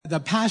the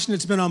passion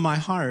that's been on my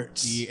heart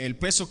Y el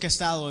peso que ha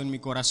estado en mi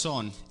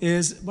corazón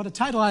is what a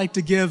title I like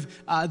to give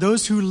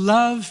those who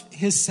love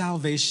His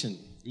salvation.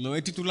 lo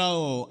he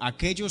titulado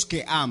Aquellos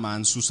que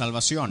aman su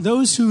salvación.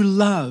 Those who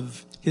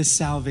love His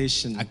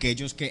salvation.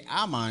 Aquellos que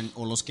aman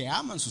o los que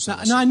aman su Now,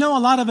 salvación. I know a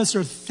lot of us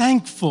are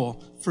thankful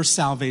for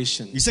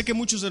salvation. Y sé que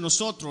muchos de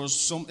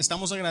nosotros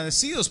estamos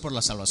agradecidos por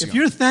la If salvación.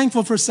 you're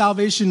thankful for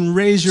salvation,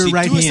 raise your Si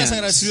right tú estás hand.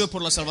 agradecido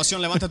por la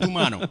salvación, levanta tu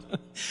mano.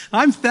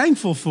 I'm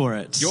thankful for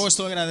it. Yo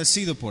estoy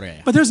agradecido por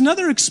ella. But there's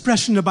another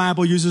expression the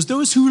Bible uses,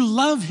 those who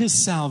love His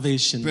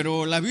salvation.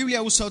 Pero la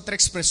Biblia usa otra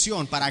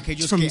expresión para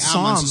aquellos From que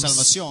aman su Psalms.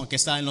 salvación, que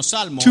está en los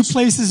Salmos. Two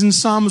places in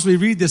Psalms we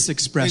read this En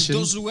expression.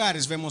 dos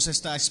lugares vemos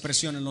esta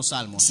expresión en los It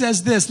Salmos.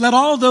 says this, let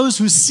all those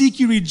who seek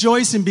you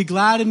rejoice and be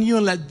glad in you,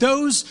 and let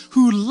those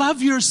who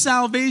love your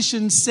salvation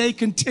say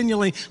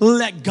continually,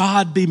 let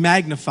God be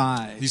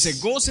magnified. Dice,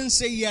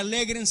 gócense y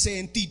alégrense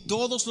en ti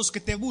todos los que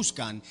te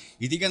buscan,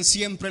 y digan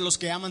siempre los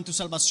que aman tu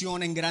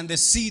salvación,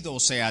 engrandecido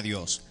sea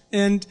Dios.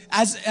 And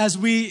as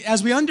we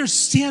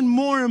understand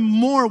more and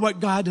more what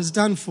God has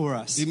done for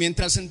us, Y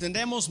mientras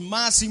entendemos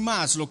más y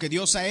más lo que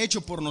Dios ha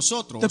hecho por the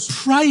nosotros,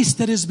 price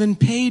that has been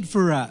paid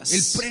for el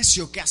us.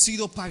 precio que ha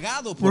sido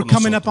pagado por We're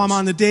coming up nosotros.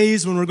 on the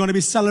days when we're going to be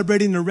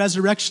celebrating the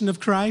resurrection of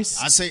Christ.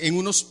 En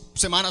unas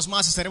semanas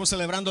más estaremos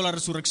celebrando la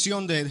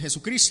resurrección de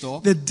Jesucristo,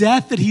 The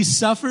death that He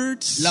suffered,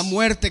 la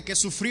muerte que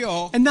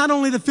sufrió, and not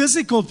only the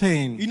physical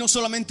pain, y no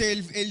solamente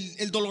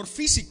el dolor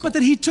físico, but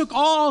that He took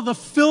all the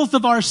filth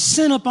of our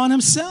sin upon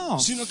Himself.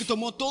 sino que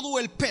tomó todo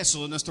el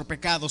peso de nuestro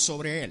pecado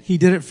sobre él. He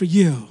did it for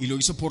you. Y lo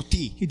hizo por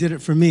ti, He did it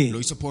for me. lo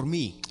hizo por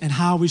mí. And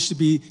how we should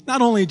be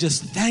not only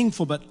just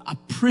thankful, but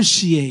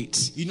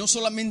appreciate Y no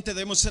solamente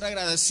debemos ser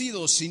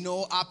agradecidos,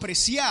 sino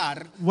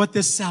apreciar what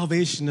this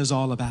salvation is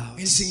all about.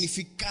 el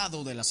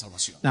significado de la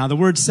salvación. Now, the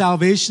word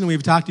salvation,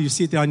 we've talked to you,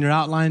 see it there on your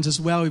outlines as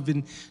well. We've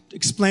been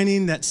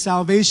explaining that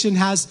salvation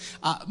has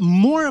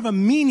more of a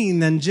meaning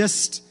than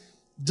just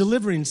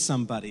delivering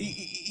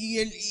somebody. Y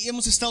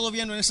hemos estado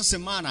viendo en estas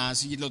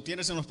semanas, y lo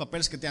tienes en los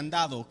papeles que te han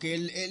dado, que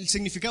el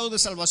significado de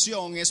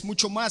salvación es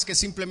mucho más que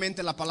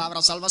simplemente la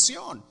palabra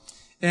salvación.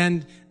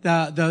 And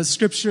the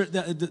scripture,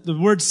 the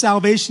word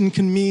salvation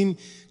can mean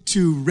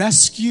to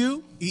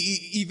rescue.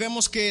 Y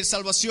vemos que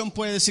salvación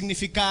puede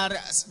significar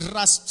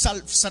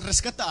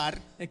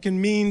rescatar, It can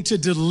mean to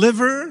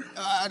deliver.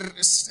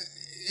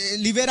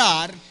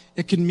 liberar.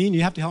 It can mean,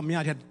 you have to help me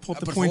out. You have to pull up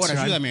the Por points favor,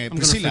 here. ayúdame, I'm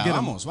going to Priscila, forget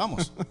 'em.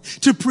 vamos.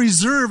 To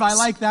preserve, I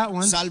like that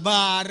one.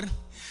 Salvar,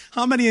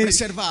 How many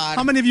preservar.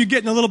 of you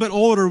getting a little bit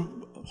older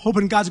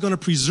hoping God's going to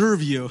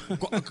preserve you?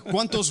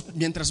 ¿Cuántos,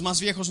 mientras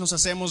más viejos nos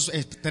hacemos,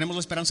 tenemos la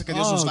esperanza que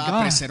Dios nos va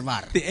a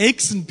preservar? The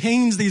aches and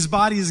pains these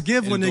bodies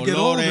give when they get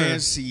older.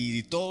 Dolores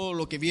y todo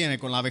lo que viene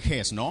con la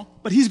vejez, ¿no?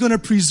 But He's going to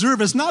preserve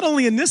us not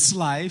only in this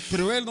life,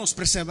 Pero Él nos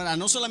preservará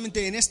no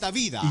solamente en esta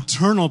vida,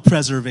 eternal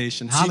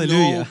preservation.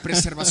 Hallelujah. sino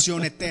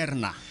preservación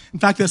eterna. In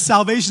fact, the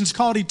salvation is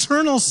called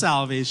eternal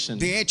salvation.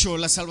 De hecho,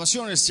 la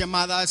salvación es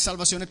llamada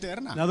salvación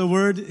eterna. Another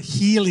word,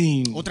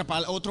 healing. Otra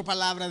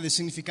palabra de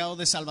significado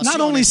de salvación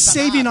Not only es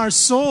sanar. saving our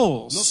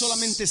souls, No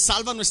solamente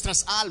salva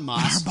nuestras but our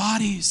almas,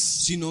 bodies.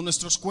 sino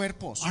nuestros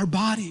cuerpos. Our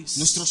bodies.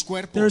 Nuestros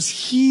cuerpos. There's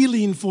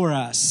healing for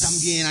us.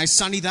 También hay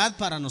sanidad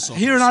para nosotros.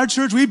 Here in our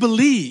church, we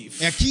believe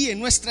Aquí en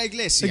nuestra that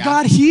iglesia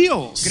God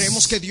heals.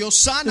 creemos que Dios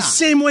The sana.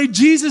 same way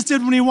Jesus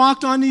did when He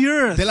walked on the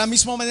earth. De la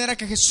misma manera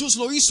que Jesús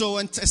lo hizo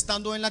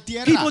estando en la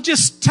tierra. People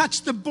just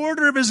touched the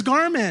border of His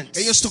garment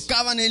Ellos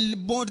tocaban el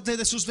borde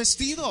de sus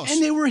vestidos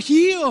and they were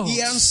healed. y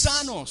eran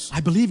sanos.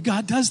 I believe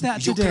God does that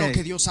Yo creo que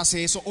today Dios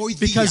hace eso hoy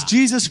día. because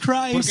Jesus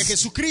Porque Christ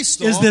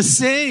Jesucristo is the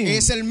same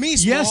es el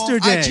mismo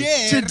yesterday,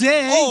 ayer,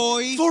 today,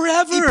 hoy y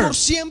forever. por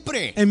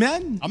siempre.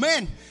 Amen.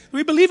 Amén.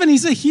 We believe in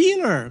He's a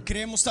healer.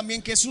 Creemos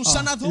también que es un Oh,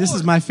 sanador. this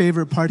is my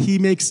favorite part. He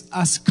makes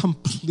us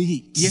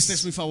complete. Y esta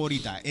es mi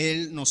favorita.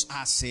 Él nos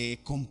hace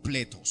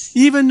completos.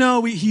 Even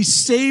though He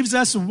saves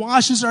us,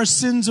 washes our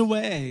sins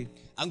away,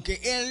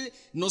 Aunque Él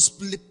nos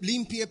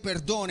limpie,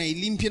 perdone y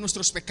limpie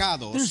nuestros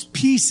pecados, there's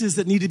pieces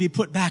that need to be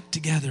put back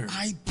together.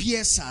 hay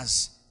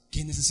piezas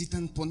que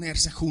necesitan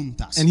ponerse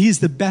juntas. And He's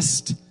the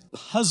best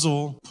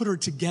puzzle putter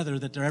together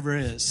that there ever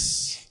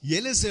is. Y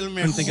Él es el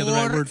Couldn't think of the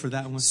right mejor word for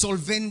that one.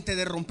 solvente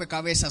de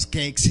rompecabezas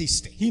que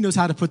existe. He knows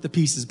how to put the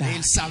pieces back.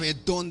 Él sabe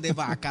dónde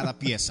va cada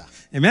pieza.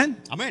 Amen?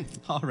 Amén.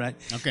 All right.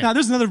 Okay. Now,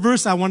 there's another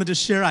verse I wanted to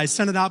share. I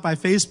sent it out by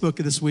Facebook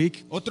this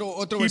week. Otro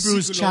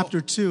Hebrews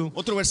chapter 2.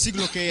 Otro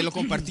versículo que lo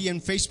compartí en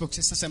Facebook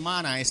esta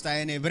semana está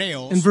en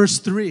Hebreos, In verse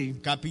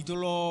 3.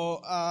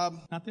 capítulo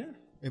Not there?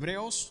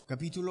 Hebreos,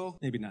 capítulo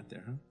Maybe not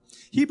there, huh?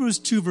 Hebrews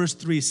 2 verse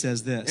 3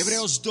 says this.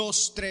 Hebreos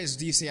 2:3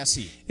 dice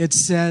así: It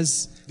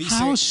says, Dice-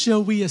 how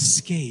shall we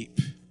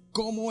escape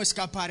 ¿Cómo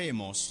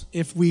escaparemos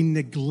if we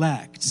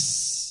neglect,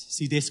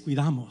 si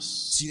descuidamos,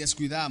 si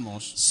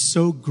descuidamos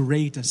so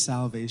great a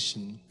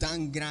salvation?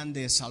 tan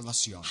grande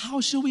salvación?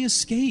 How shall we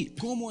escape?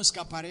 ¿Cómo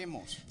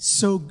escaparemos?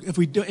 So if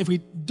we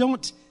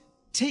don't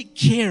take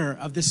care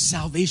of this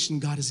salvation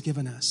God has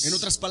given us. En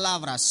otras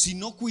palabras, si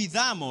no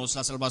cuidamos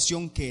la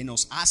salvación que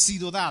nos ha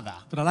sido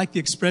dada. But I like the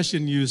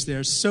expression used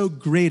there, so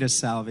great a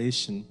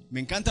salvation. Me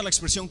encanta la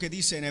expresión que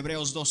dice en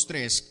Hebreos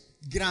 2:3,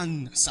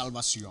 gran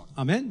salvación.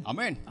 Amen?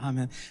 Amén.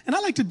 Amen. And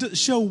I'd like to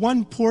show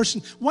one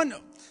portion,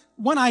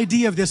 one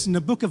idea of this in the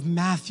book of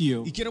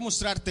Matthew. Y quiero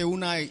mostrarte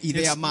una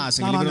idea It's más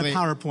en not el on libro the de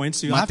PowerPoint,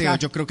 so you'll have Mateo.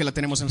 to, Yo creo que la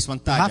tenemos en las you'll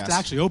have to pantallas.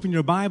 actually open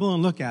your Bible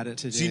and look at it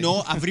today. Si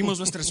no, abrimos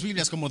nuestras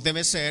Biblias como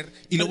debe ser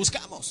y lo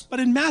buscamos. But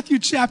in Matthew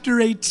chapter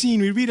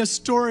 18, we read a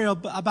story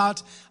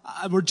about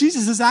where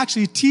Jesus is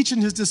actually teaching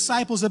his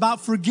disciples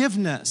about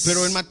forgiveness.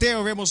 Pero en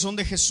Mateo vemos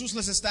donde Jesús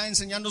les está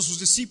enseñando a sus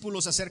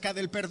discípulos acerca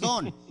del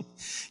perdón.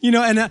 You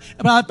know, and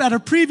at a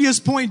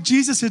previous point,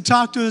 Jesus had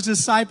talked to his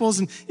disciples,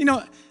 and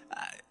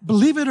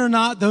believe it or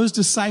not, those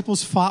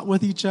disciples fought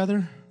with each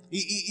other.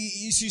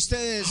 Y si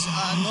ustedes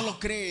no lo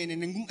creen,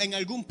 en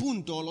algún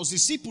punto los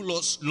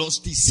discípulos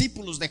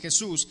de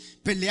Jesús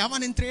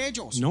peleaban entre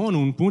ellos. No en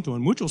un punto,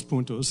 en muchos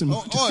puntos. En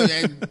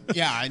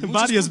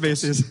varias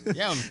veces.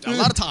 Yeah, a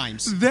lot of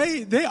times.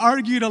 They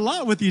argued a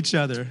lot with each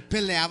other.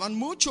 Peleaban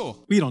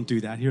mucho. We don't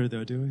do that here,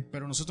 though, do we?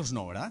 Pero nosotros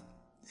no, ¿verdad?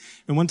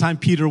 And one time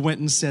Peter went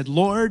and said,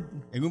 Lord,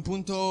 En un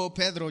punto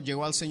Pedro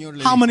llegó al Señor y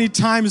le how dijo, many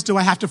times do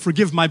I have to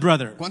forgive my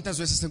brother? ¿cuántas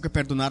veces tengo que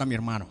perdonar a mi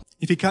hermano?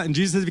 And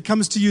Jesus says, if he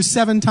comes to you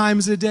 7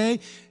 times a day,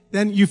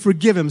 then you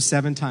forgive him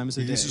 7 times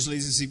a Y day. Jesús le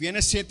dice, si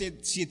vienes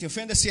si te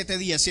ofendes 7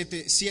 días,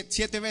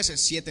 7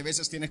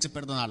 veces tienes que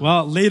perdonarlo.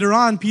 Well, later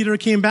on, Peter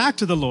came back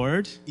to the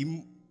Lord. Y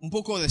un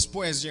poco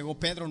después llegó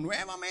Pedro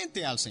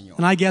nuevamente al Señor.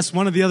 And I guess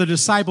one of the other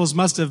disciples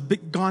must have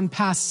gone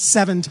past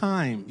 7 Y creo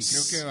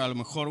times. que a lo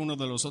mejor uno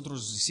de los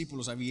otros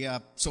discípulos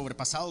había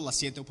sobrepasado las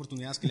 7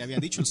 oportunidades que le había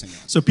dicho el Señor.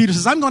 So Peter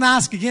says, I'm going to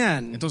ask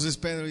again. Entonces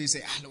Pedro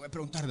dice, le voy a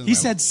preguntar de He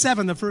nuevo. said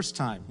 7 the first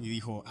time. Y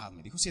dijo,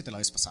 me dijo 7 la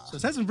vez pasada. So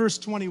it says in verse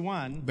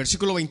 21,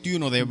 Versículo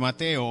 21 de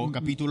Mateo,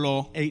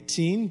 capítulo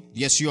 18,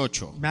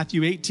 18.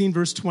 Matthew 18,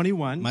 verse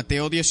 21.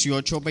 Mateo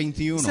 18,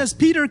 21. It says,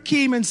 Peter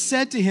came and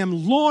said to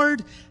him,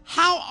 Lord,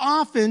 how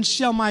often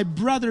shall my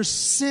brother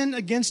sin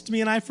against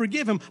me and I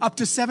forgive him? Up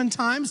to 7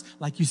 times,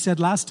 like you said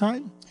last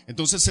time?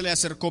 Entonces se le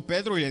acercó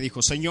Pedro y le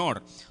dijo,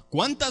 Señor,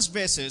 ¿cuántas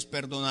veces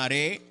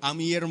perdonaré a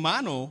mi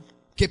hermano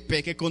que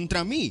peque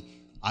contra mí?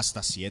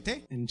 ¿Hasta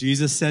 7? And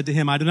Jesus said to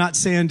him, I do not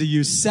say unto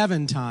you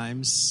 7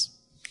 times,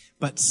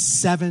 but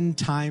 7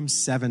 times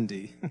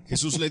 70.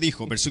 Jesús le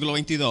dijo, versículo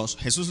 22,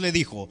 Jesús le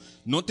dijo,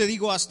 no te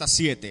digo hasta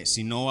 7,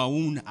 sino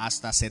aún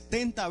hasta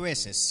 70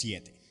 veces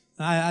 7.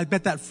 I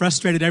bet that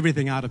frustrated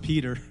everything out of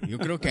Peter. Yo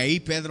creo que ahí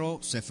Pedro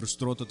se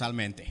frustró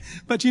totalmente.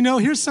 But you know,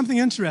 here's something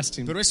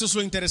interesting. Pero eso es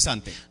lo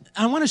interesante.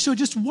 I want to show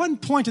just one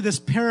point of this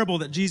parable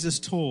that Jesus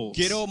told.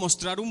 Quiero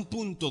mostrar un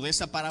punto de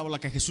esa parábola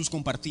que Jesús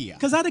compartía.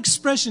 Because that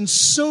expression,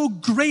 so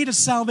great a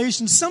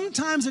salvation,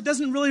 sometimes it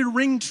doesn't really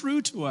ring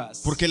true to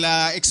us. Porque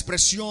la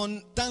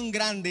expresión tan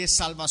grande,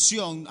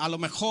 salvación, a lo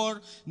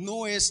mejor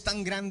no es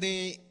tan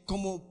grande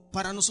como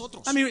para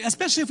nosotros. I mean,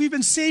 especially if we've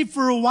been saved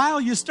for a while,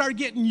 you start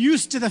getting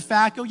used to the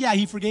fact, oh yeah,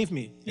 he forgave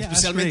me. Yeah, that's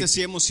Especialmente great.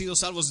 si hemos sido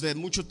salvos de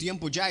mucho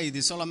tiempo ya y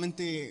de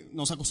solamente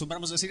nos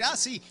acostumbramos a decir,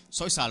 sí,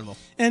 soy salvo.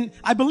 And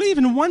I believe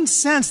in one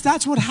sense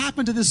that's what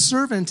happened to this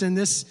servant in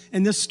this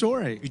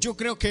story. Y yo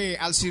creo que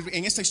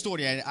en esta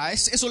historia,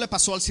 eso le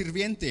pasó al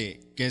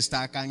sirviente que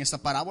está acá en esta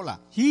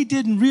parábola. He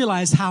didn't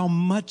realize how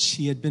much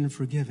he had been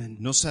forgiven.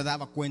 No se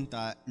daba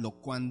cuenta lo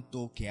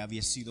cuánto que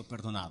había sido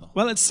perdonado.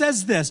 Well, it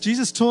says this.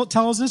 Jesus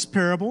tells this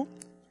parable.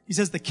 He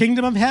says the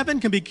kingdom of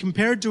heaven can be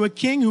compared to a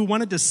king who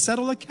wanted to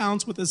settle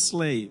accounts with his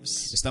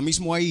slaves. Está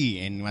mismo ahí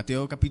en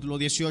Mateo capítulo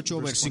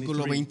 18,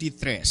 versículo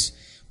 23.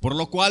 Por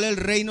lo cual el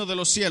reino de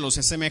los cielos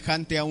es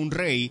semejante a un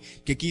rey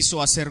que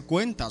quiso hacer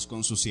cuentas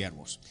con sus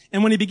siervos.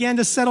 And when he began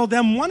to settle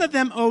them, one of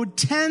them owed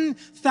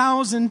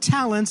 10,000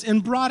 talents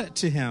and brought it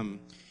to him.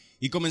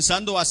 Y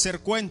comenzando a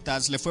hacer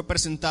cuentas, le fue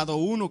presentado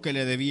uno que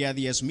le debía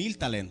 10,000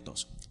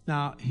 talentos.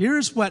 Now,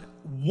 here's what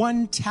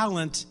 1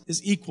 talent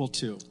is equal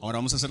to. Ahora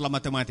vamos a hacer la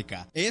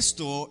matemática.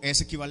 Esto es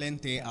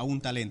equivalente a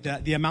un talento.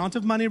 The amount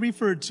of money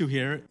referred to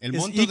here El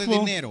is monto de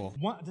equal. dinero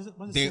What does it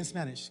de- say in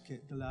Spanish?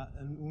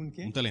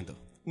 Un talento.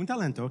 Un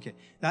talento, okay.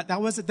 That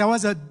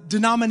was a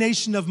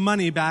denomination of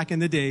money back in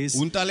the days.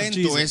 Un of talento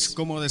Jesus. es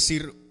como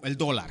decir el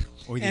dólar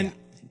hoy día.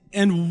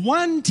 And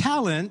 1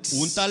 talent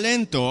Un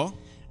talento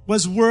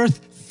was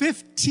worth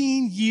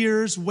 15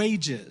 years'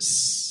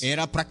 wages.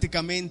 era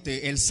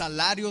prácticamente el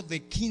salario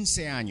de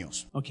 15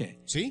 años. Okay.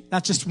 ¿Sí?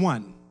 That's just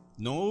one.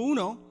 No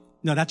uno.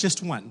 No, that's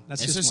just one.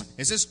 That's Ese just es, one.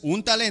 ese es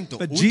un talento.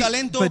 But Un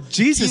talento, but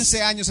Jesus-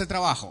 15 años de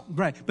trabajo.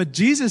 Right. But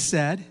Jesus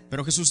said,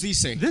 Pero Jesús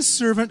dice, this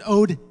servant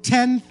owed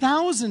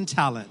 10,000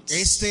 talents.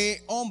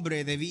 este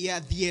hombre debía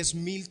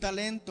 10,000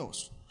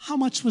 talentos. How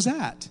much was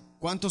that?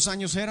 ¿Cuántos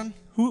años eran?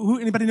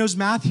 Anybody knows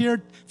math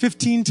here?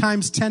 15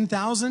 times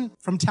 10,000?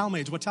 From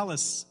Talmage, what tell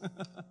us?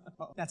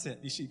 That's it.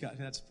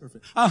 That's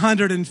perfect.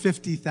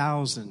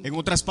 150,000. En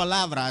otras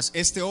palabras,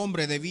 este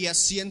hombre debía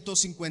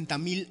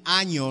 150,000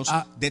 años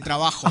de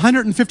trabajo.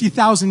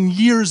 150,000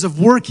 years of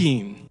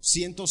working.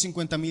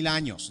 150,000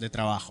 años de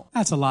trabajo.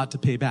 That's a lot to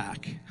pay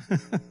back.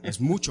 Es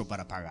mucho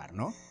para pagar,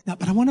 ¿no? Now,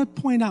 but I want to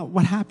point out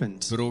what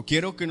happened. Pero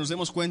quiero que nos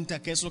demos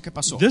cuenta qué es lo que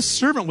pasó. This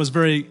servant was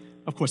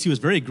of course, he was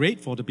very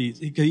grateful to be,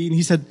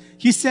 he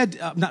said,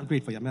 not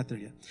grateful, I'm not there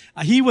yet.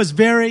 He was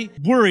very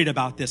worried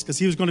about this because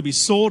he was going to be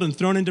sold and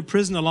thrown into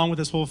prison along with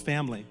his whole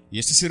family. Y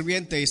este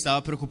sirviente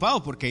estaba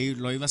preocupado porque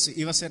lo iba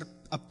a ser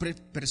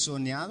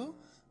presionado,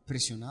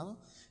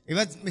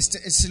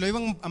 se lo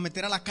iban a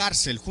meter a la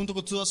cárcel junto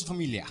con toda su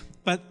familia.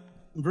 But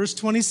verse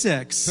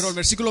 26, Pero el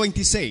versículo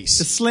 26,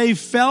 the slave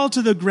fell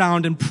to the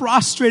ground and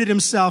prostrated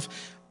himself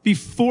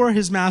before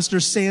his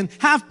master, saying,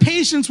 "Have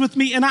patience with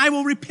me, and I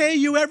will repay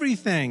you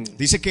everything."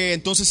 dice que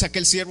entonces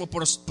aquel siervo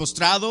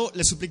postrado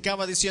le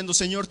suplicaba diciendo,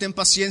 Señor, ten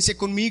paciencia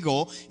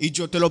conmigo y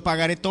yo te lo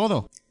pagaré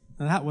todo.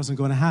 Now, that wasn't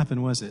going to happen,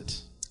 was it?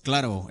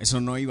 Claro, eso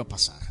no iba a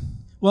pasar.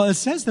 Well, it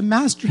says the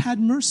master had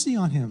mercy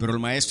on him Pero el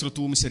maestro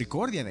tuvo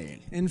misericordia de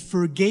él and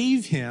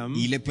forgave him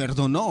y le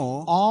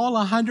perdonó all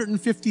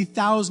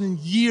 150,000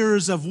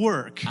 years of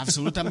work.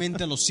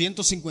 absolutamente los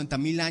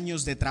 150,000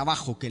 años de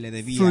trabajo que le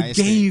debía a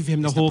Forgave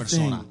him the esta whole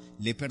persona.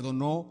 thing. Le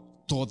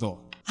perdonó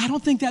todo. I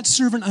don't think that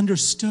servant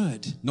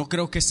understood No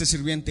creo que este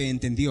sirviente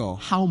entendió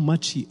how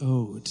much he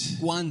owed.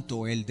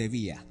 cuánto él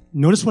debía.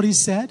 Notice what he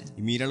said?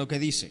 Y mira lo que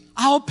dice.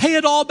 I'll pay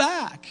it all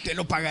back. Te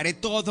lo pagaré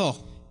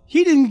todo.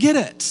 He didn't get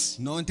it.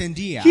 No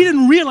entendía. He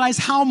didn't realize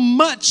how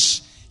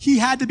much he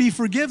had to be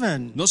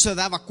forgiven. No se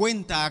daba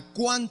cuenta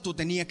cuánto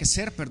tenía que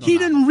ser He perdonado.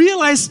 didn't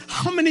realize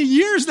how many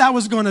years that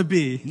was going to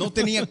be. No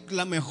tenía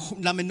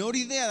la menor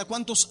idea de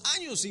cuántos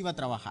años iba a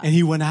trabajar. And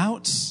he went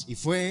out Y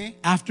fue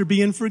after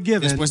being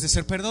forgiven, después de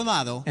ser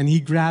perdonado. and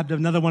he grabbed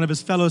another one of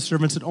his fellow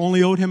servants that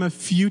only owed him a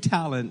few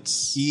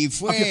talents. Y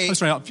fue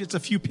It's a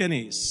few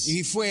pennies.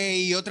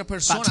 y otra About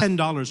persona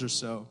 $10 or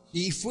so.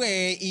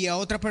 y a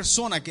otra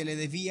persona que le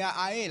debía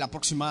a él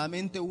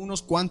aproximadamente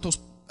unos cuantos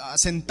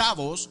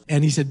centavos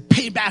And he said,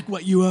 "Pay back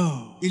what you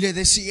owe." y le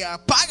decía,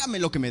 págame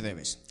lo que me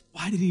debes.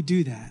 Why did he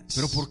do that?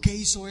 Pero ¿por qué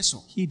hizo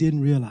eso? He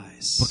didn't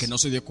realize Porque no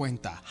se dio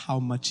cuenta how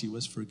much he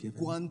was forgiven.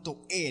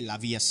 cuánto él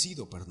había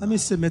sido Let me perdonado.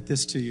 submit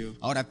this to you.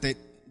 Ahora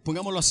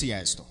pongámoslo así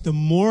a esto. The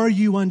more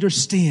you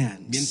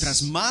understand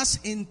Mientras más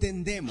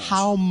entendemos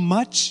how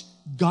much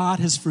God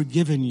has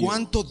forgiven you,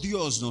 cuánto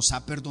Dios nos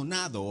ha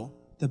perdonado,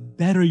 the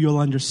better you'll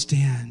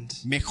understand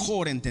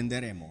mejor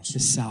entenderemos the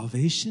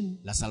salvation,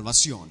 la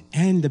salvación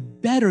and the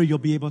better you'll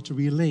be able to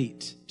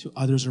relate to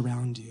others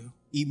around you.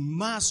 y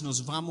más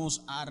nos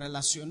vamos a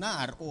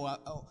relacionar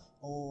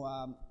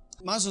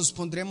más nos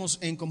pondremos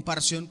en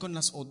comparación con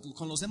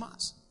los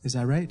demás. Is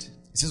that right?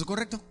 ¿Es eso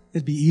correcto?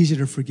 It'd be easier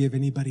to forgive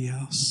anybody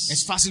else.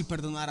 Es fácil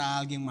perdonar a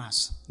alguien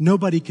más.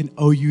 Nobody can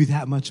owe you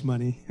that much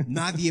money.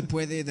 Nadie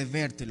puede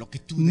deberte lo que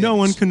tú No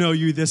one debes. can owe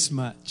you this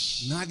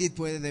much. Nadie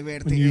puede When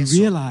deberte you eso.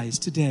 realize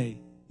today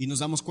Y nos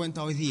damos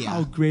cuenta hoy how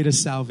día great a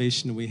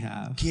salvation we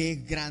have. qué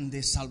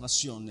grande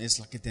salvación es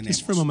la que tenemos.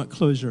 Just for a moment,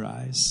 close your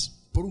eyes.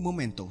 Por un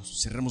momento,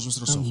 cerremos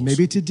nuestros ojos.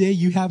 Maybe today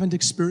you haven't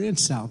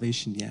experienced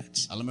salvation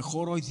yet. A lo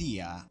mejor hoy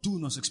día tú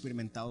no has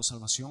experimentado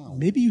salvación aún.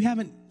 Maybe you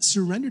haven't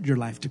surrendered your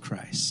life to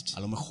Christ.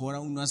 A lo mejor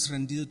aún no has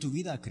rendido tu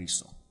vida a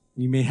Cristo.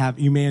 You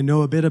may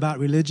know a bit about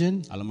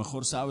religion, A lo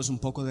mejor sabes un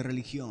poco de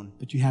religión,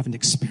 but you haven't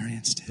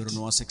experienced pero it.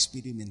 no has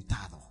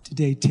experimentado.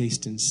 Today,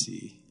 taste and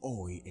see.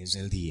 Hoy es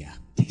el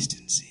día. Taste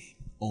and see.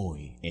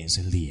 Hoy es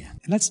el día.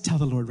 And let's tell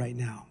the Lord right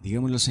now,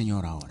 Digámosle al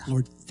Señor ahora.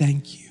 Lord,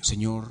 thank you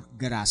Señor,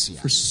 gracias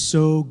for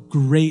so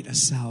great a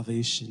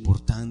salvation.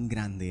 por tan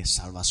grande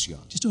salvación.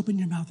 Just open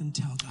your mouth and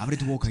tell God. Abre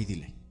tu boca y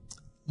dile,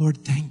 Lord,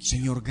 thank you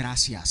Señor,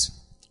 gracias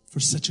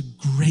for such a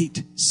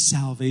great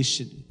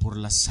salvation. por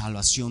la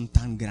salvación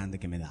tan grande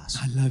que me das.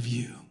 I love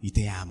you, Y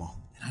te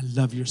amo. and I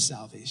love your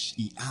salvation.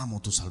 Y amo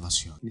tu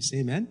salvación. Can you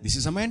say amen?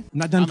 ¿Dices amén? I'm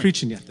not done Amén.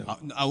 preaching yet, though.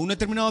 Aún no he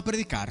terminado de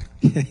predicar.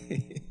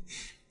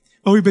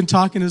 But we've been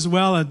talking as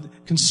well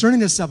concerning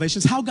this salvation,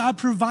 is how God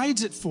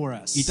provides it for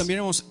us. Y también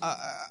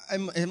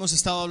hemos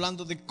estado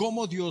hablando de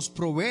cómo Dios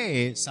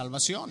provee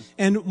salvación.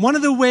 And one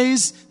of the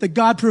ways that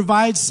God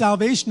provides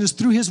salvation is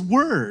through His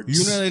words. Y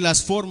una de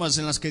las formas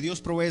en las que Dios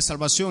provee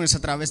salvación es a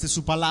través de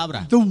su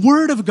palabra. The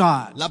Word of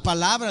God. La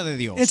palabra de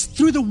Dios. It's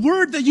through the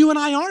Word that you and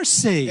I are Es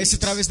saved. a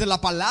través de la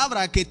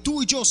palabra que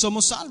tú y yo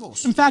somos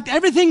salvos. In fact,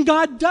 everything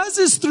God does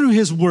is through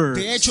His Word.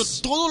 De hecho,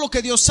 todo lo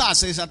que Dios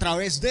hace es a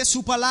través de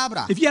su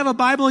palabra. If you have a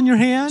Bible in your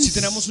hands, Si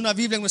tenemos una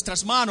Biblia en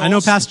nuestras manos, I know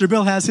Pastor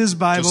Bill has his yo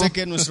Bible. sé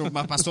que nuestro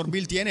pastor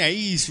Bill tiene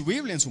ahí su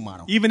Biblia en su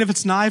mano. Even if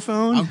it's an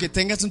iPhone. Aunque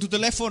tengas en tu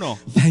teléfono.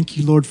 Thank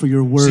you, Lord, for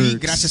your words. Sí,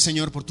 gracias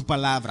Señor por tu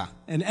palabra.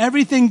 And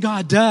everything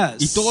God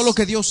does Y todo lo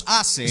que Dios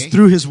hace is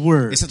through His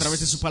word. es a través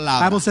de su The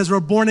palabra. Bible says we're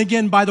born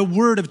again by the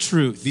word of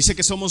truth. Dice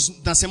que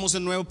nacemos de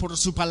nuevo por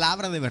su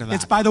palabra de verdad.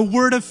 It's by the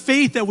word of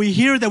faith that we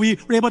hear that we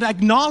are able to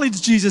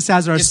acknowledge Jesus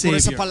as our Es por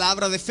esa Savior.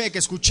 palabra de fe que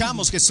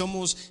escuchamos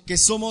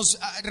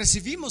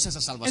recibimos esa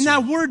And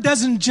that salvación. word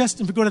doesn't just,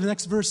 if we go to the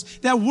next verse,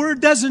 that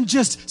word doesn't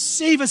just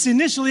save us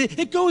initially,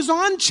 it goes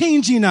on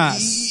changing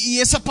us. Y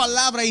esa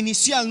palabra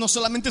inicial no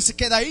solamente se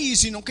queda ahí,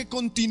 sino que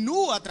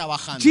continúa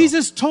trabajando.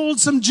 Jesus told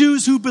some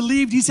Jews who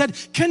believed, He said,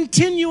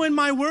 continue in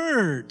my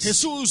words.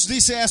 Jesús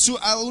dice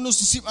a unos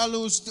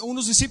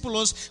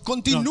discípulos,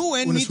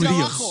 continúen unos mi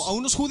trabajo, judíos. a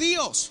unos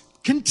judíos.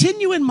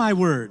 Continue in my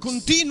words,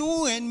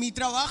 Continúen mi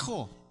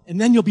trabajo and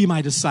then you'll be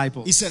my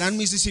disciples. y serán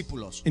mis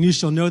discípulos. And you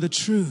shall know the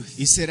truth.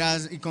 Y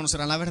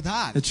conocerán la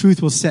verdad. The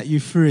truth will set you Y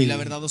free. la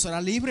verdad os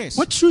hará libres.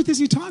 What truth is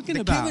He talking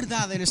 ¿De qué about?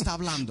 verdad él está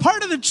hablando?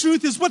 Part of the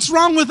truth is what's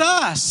wrong with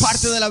us.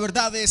 Parte de la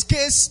verdad es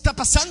qué está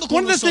pasando con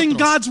One of the things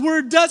nosotros. God's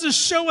word does is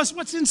show us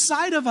what's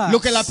inside of us. Lo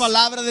que la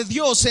palabra de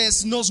Dios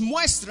nos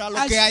muestra lo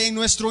As- que hay en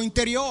nuestro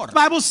interior. The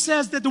Bible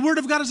says that the word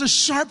of God is a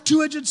sharp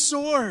two-edged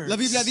sword. La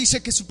Biblia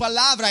dice que su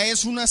palabra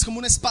es como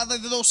una espada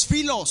de dos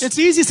filos. It's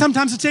easy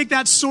sometimes to take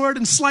that sword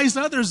and slice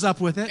others up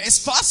with it.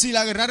 Es fácil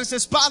agarrar esa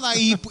espada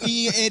y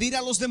herir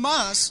a los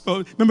demás.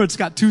 But remember, it's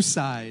got two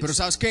sides. Pero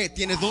 ¿sabes qué?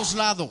 Tiene dos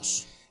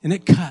lados And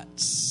it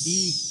cuts.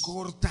 y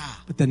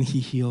corta. But then He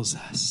heals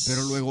us.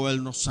 Pero luego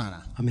Él nos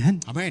sana. Amen.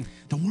 Amén.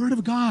 The word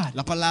of God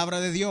La palabra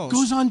de Dios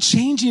goes on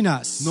changing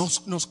us.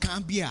 nos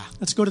cambia.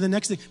 Let's go to the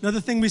next thing.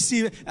 Another thing we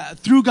see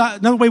through God,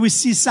 another way we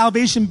see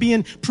salvation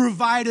being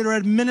provided or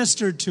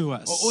administered to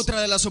us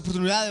Otra de las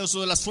oportunidades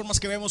o de las formas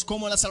que vemos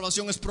cómo la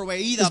salvación es is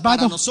proveída by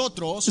para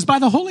nosotros is by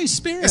the Holy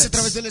Spirit. es a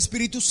través del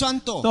Espíritu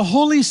Santo. The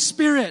Holy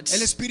Spirit,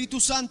 El Espíritu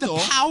the Santo,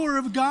 power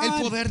of el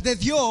God poder de that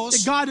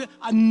Dios, God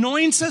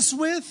anoints us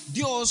with.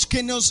 Dios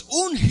que nos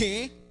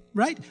unge.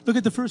 Right? Look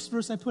at the first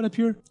verse I put up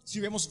here. Si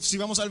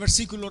vamos al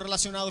versículo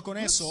relacionado con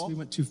eso, We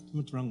went the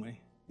wrong way.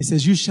 It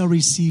says, you shall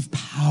receive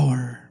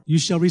power. You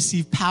shall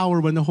receive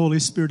power when the Holy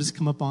Spirit has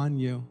come upon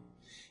you.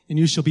 And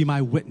you shall be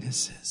my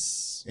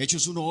witnesses.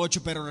 Hechos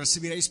 1:8, pero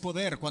recibiréis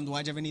poder cuando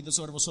haya venido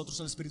sobre vosotros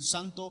el Espíritu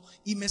Santo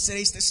y me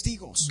seréis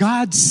testigos.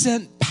 God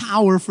sent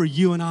power for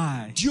you and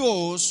I.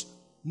 Dios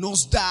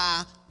nos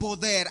da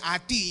poder a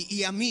ti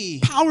y a mí.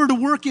 Power to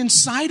work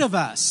inside of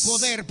us.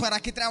 Poder para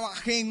que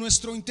trabaje en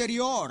nuestro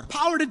interior.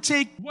 Power to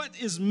take what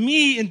is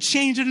me and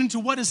change it into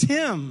what is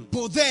Him.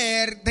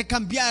 Poder de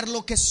cambiar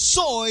lo que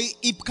soy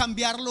y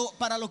cambiarlo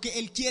para lo que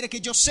Él quiere que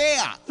yo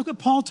sea. Look what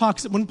Paul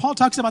talks, when Paul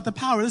talks about the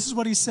power, this is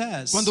what he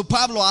says. Cuando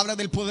Pablo habla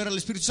del poder del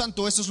Espíritu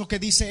Santo, eso es lo que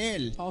dice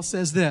él. Paul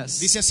says this.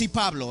 Dice así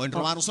Pablo en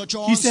Romanos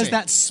He says 8:11.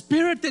 that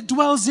spirit that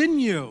dwells in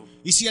you,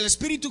 Y si el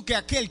Espíritu que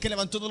aquel que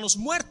levantó de los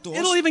muertos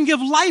it'll even give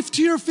life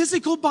to your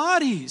physical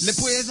bodies. le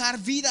puede dar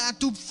vida a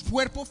tu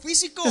cuerpo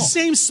físico. The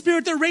same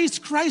spirit that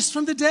raised Christ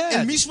from the El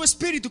dead. mismo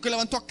Espíritu que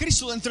levantó a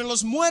Cristo de entre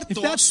los If that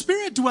muertos,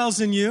 spirit dwells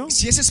in you,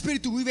 si ese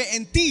Espíritu vive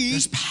en ti,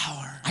 there's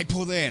power. hay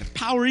poder.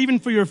 Power even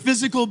for your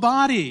physical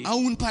body.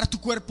 Aún para tu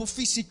cuerpo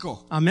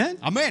físico. Amen?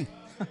 Amén.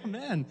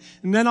 Amen.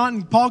 And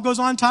then Paul goes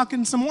on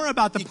talking some more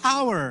about the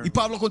power. Y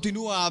Pablo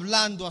continúa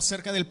hablando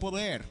acerca del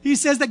poder. He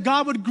says that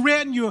God would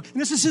grant you, and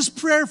this is his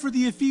prayer for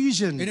the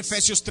Ephesians. En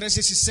Efesios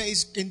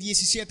 3:16 en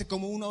 17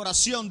 como una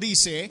oración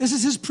dice, This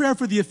is his prayer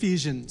for the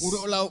Ephesians.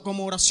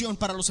 como oración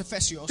para los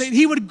efesios, That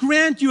he would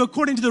grant you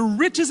according to the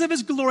riches of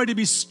his glory to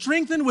be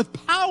strengthened with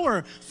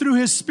power through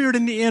his spirit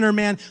in the inner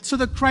man, so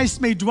that Christ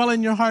may dwell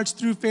in your hearts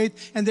through faith,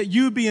 and that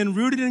you being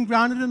rooted and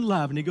grounded in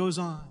love. And he goes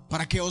on.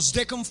 para que os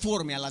dé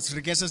conforme a las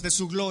riquezas de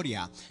su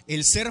gloria,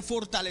 el ser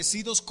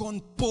fortalecidos con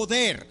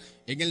poder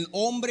en el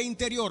hombre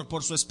interior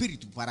por su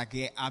espíritu, para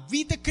que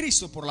habite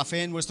Cristo por la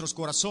fe en vuestros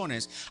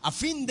corazones, a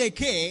fin de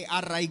que,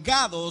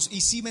 arraigados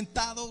y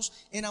cimentados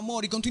en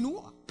amor, y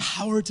continúa.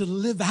 Power to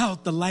live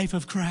out the life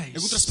of En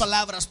otras Christ.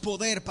 palabras,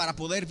 poder para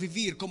poder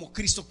vivir como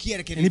Cristo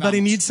quiere que Anybody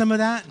vivamos. need some of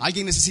that?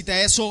 ¿Alguien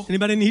necesita eso?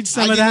 Anybody need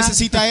some of ¿Alguien that?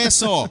 necesita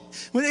eso?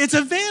 Well, it's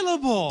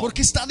available.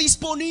 Porque está It's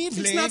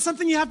disponible. not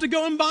something you have to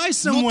go and buy No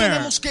somewhere.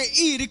 tenemos que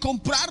ir y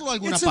comprarlo a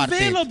alguna It's parte,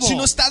 available.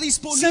 sino está Since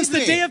the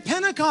day disponible. of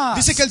Pentecost,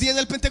 Dice que el día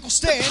del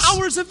Pentecostés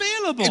power's el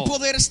available.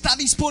 poder está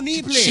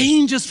disponible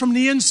Changes from the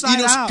y inside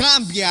nos out.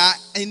 cambia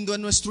en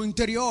nuestro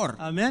interior.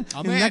 Amen.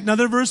 Amen. In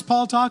another verse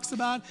Paul talks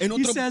about, En he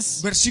otro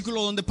says,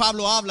 versículo donde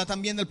Pablo habla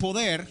también del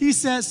poder, he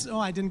says,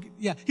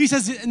 he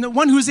says, and the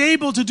one who's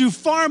able to do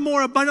far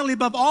more abundantly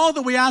above all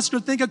that we ask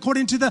or think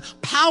according to the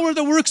power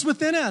that works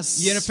within us.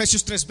 y en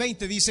Efesios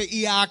 3:20 dice,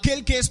 y a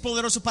aquel que es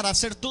poderoso para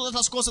hacer todas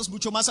las cosas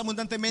mucho más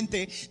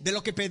abundantemente de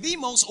lo que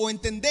pedimos o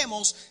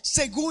entendemos,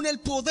 según el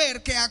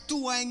poder que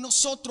actúa en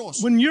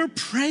nosotros. When you're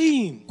praying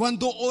praying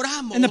Cuando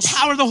oramos and the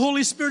power of the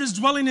Holy Spirit is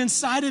dwelling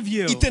inside of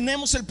you, y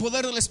tenemos el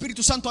poder del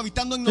Espíritu Santo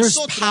habitando en there's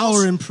nosotros,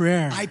 power in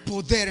prayer. hay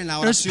poder en la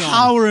There's oración.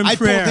 power in Hay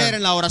prayer. poder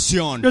en la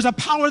oración. There's a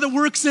power that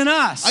works in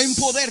us Hay un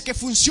poder que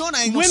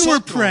funciona en when we're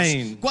nosotros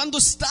praying cuando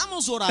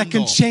estamos that orando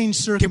can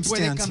change que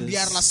puede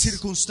cambiar las circumstances.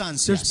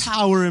 circunstancias. There's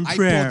power in Hay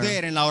prayer.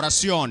 poder en la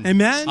oración.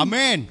 Amen?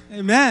 Amén.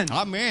 Amen.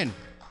 Amén.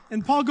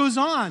 And Paul goes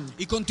on.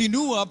 Y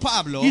continúa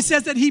Pablo He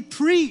says that he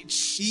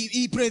preached,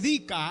 y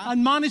predica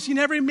admonishing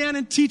every man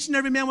and teaching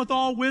every man with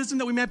all wisdom,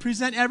 that we may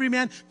present every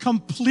man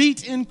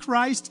complete in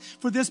Christ.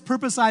 For this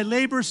purpose I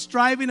labor,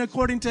 striving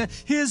according to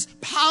his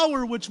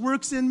power which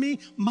works in me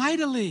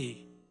mightily.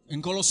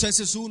 en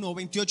Colosenses 1,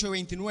 28 y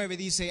 29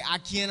 dice, a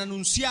quien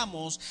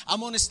anunciamos,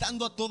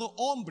 amonestando a todo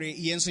hombre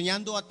y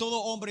enseñando a todo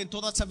hombre en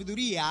toda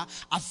sabiduría,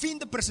 a fin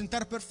de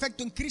presentar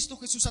perfecto en Cristo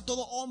Jesús a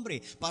todo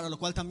hombre, para lo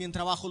cual también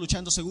trabajo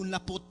luchando según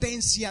la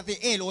potencia de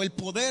Él o el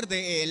poder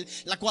de Él,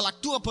 la cual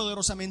actúa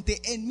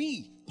poderosamente en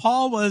mí.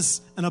 Paul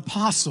was an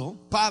apostle,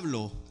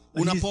 Pablo,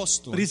 un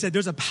apóstol. but he said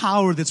there's a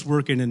power that's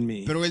working in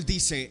me. Pero él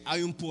dice,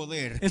 hay un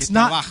poder que It's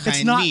not trabaja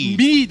en mí.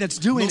 me that's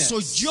doing No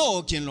soy it.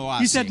 yo quien lo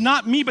hace. He said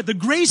not me, but the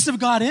grace of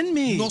God in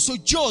me. No soy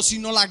yo,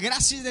 sino la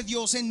gracia de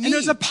Dios en mí. And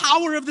there's a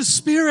power of the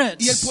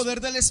Spirit. Y el poder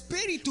del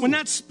Espíritu. When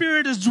that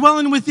Spirit is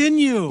dwelling within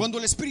you Cuando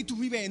el Espíritu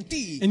vive en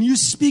ti and you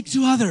speak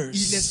to y les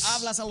others,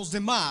 hablas a los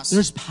demás,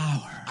 there's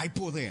power. hay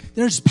poder.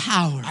 There's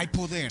power Hay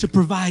poder to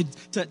provide,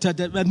 to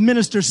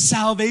administer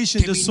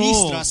salvation que to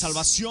ministra souls,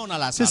 salvación a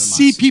las to almas.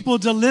 see people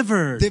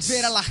delivered. De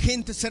ver a la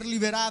gente ser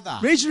liberada.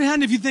 Raise your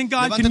hand if you think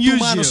God Levanta can tu use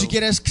mano you. si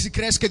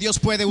crees que Dios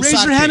puede Raise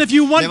usarte. your hand if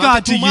you want Levanta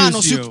God tu to mano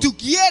use si you. tú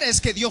quieres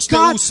que Dios te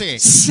God, use.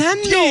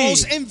 send me.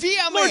 Dios,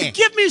 envíame. Lord,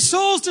 give me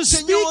souls to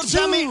Señor, speak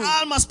dame to.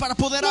 almas para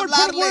poder Lord,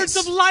 put words hablarles.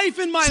 of life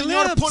in my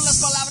Señor, pon las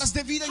lips. palabras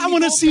de vida en I mi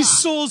want to boca. see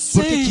souls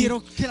Porque saved.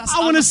 quiero que las I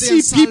want to almas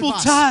see sean people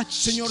salvas. touched.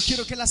 Señor,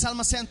 quiero que las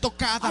almas sean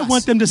tocadas. I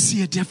want them to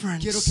see a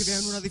difference Quiero que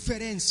vean una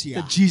diferencia.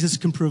 that Jesus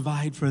can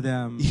provide for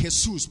them. Y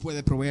Jesús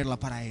puede proveerla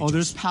para ellos. Oh,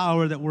 there's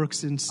power that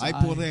works Hay inside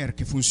poder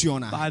que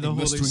funciona by the en Holy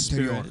nuestro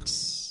interior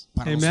Spirit.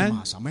 para los Amen.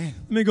 demás. Amén.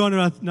 Let me go on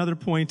to another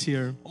point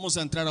here. Vamos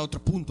a entrar a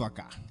otro punto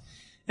acá.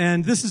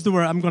 And this is the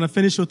word I'm going to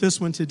finish with this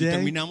one today.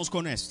 Terminamos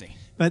con este.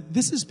 But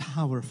this is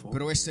powerful.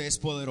 Pero este es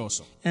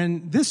poderoso.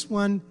 And this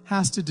one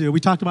has to do, we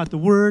talked about the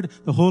Word,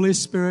 the Holy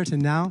Spirit,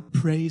 and now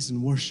praise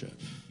and worship.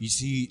 Y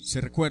si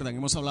se recuerdan,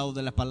 hemos hablado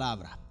de la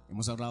palabra.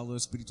 Hemos hablado del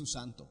Espíritu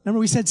Santo. Remember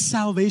we said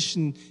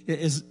salvation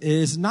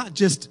is not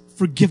just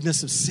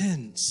forgiveness of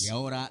sins. Y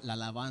ahora la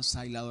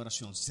alabanza y la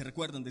adoración. Si se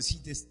recuerdan,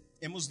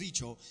 hemos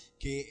dicho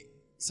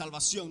que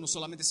salvación no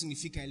solamente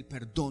significa el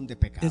perdón de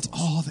pecados, It's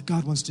all that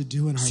God wants to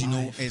do in our sino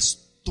life.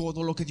 es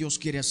todo lo que Dios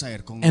quiere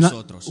hacer con And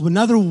nosotros.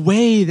 another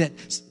way that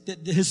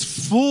His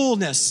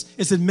fullness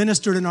is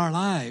administered in our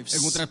lives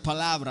En otras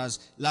palabras,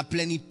 la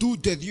plenitud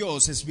de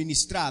Dios es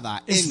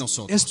ministrada en is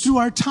nosotros. through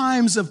our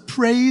times of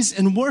praise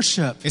and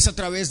worship. Es a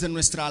través de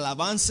nuestra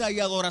alabanza y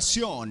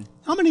adoración.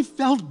 How many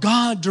felt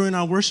God during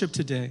our worship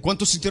today?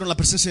 ¿Cuántos sintieron la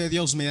presencia de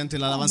Dios mediante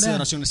la alabanza y man.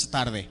 adoración esta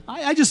tarde?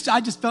 I just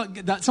felt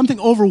that something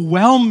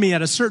overwhelmed me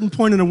at a certain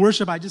point in the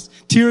worship.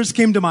 Tears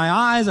came to my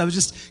eyes. I was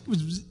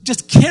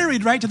just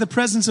carried right to the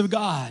presence of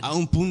God. En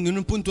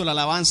un punto de la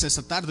alabanza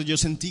esta tarde yo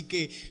sentí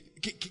que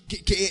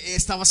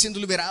estaba siendo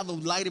liberado,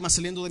 lágrimas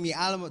saliendo de mi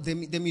alma,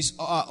 de mis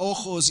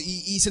ojos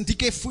y sentí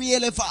que fui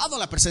elevado a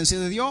la presencia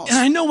de Dios.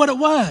 And I know what it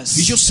Y was.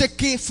 yo sé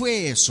qué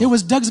fue It eso.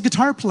 was Doug's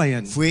guitar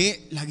playing.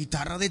 Fue la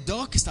guitarra de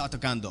Doug que estaba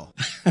tocando.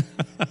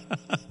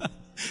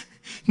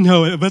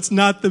 No, that's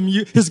not the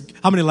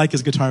how many like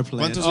his guitar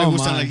playing? ¿Cuántos le Oh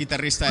gustan my. al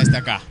guitarrista este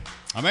acá?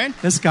 Amén.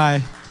 This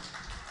guy,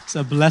 it's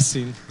a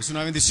blessing. Es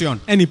una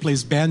bendición. And he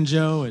plays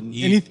banjo and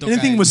Y toca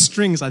anything with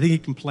strings, I think he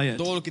can play it.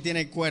 Todo lo que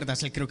tiene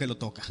cuerdas, él creo que lo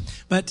toca.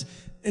 But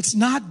it's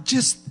not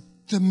just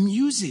the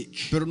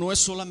music. Pero no es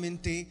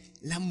solamente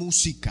la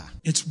música,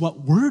 It's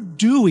what we're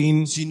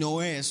doing sino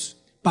es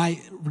by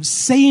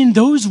saying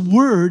those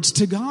words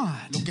to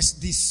God.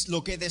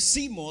 lo que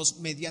decimos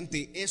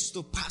mediante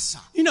esto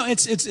pasa. You know,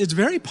 it's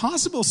very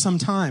possible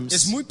sometimes.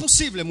 Es muy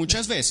posible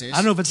muchas veces, I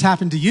don't know if it's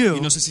happened to you. y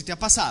no sé si te ha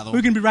pasado,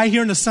 We can be right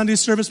here in the Sunday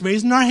service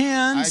raising our que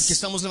hands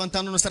estamos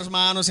levantando nuestras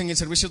manos en el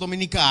servicio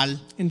dominical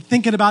and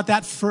thinking about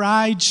that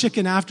fried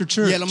chicken after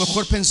church. y a lo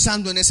mejor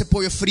pensando en ese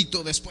pollo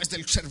frito después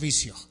del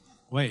servicio.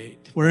 Wait,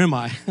 where am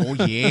I?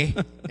 Oye,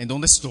 ¿en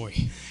dónde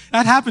estoy?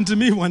 That happened to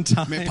me one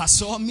Me time.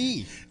 pasó a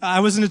mí.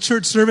 I was in a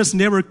church service and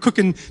they were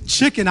cooking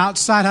chicken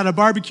outside, had a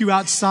barbecue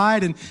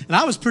outside, and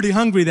I was pretty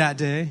hungry that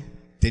day.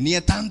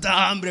 Tenía tanta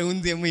hambre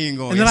un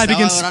domingo. And Y then I estaba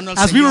began, adorando al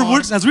as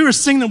Señor. we were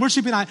singing and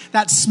worshiping,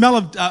 that smell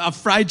of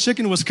fried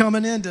chicken was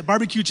coming in, the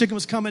barbecue chicken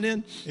was coming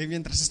in. Y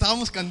mientras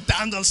estábamos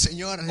cantando al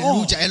Señor,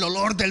 aleluya, el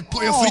olor del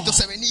pollo frito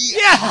se venía.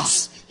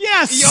 Yes! Y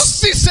yo, Yes!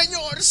 sí,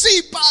 Señor,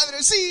 sí,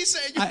 Padre, sí,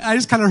 Señor. I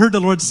just kind of heard the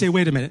Lord say,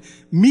 wait a minute,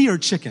 me or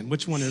chicken?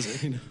 Which one is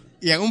it? You know?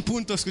 Y en un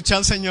punto escuché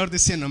al Señor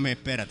diciéndome,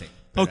 espérate.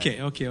 Okay.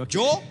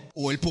 ¿Yo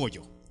o el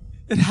pollo?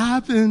 It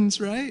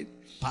happens, right?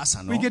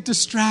 pasa, ¿no? We get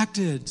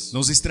distracted.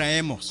 Nos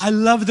distraemos. I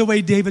love the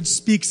way David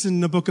speaks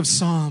in the book of Me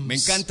Psalms.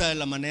 encanta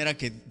la manera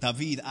que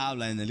David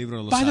habla en el libro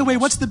de los By the way,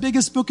 Salmos. what's the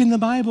biggest book in the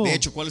Bible? De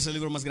hecho, ¿cuál es el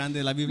libro más grande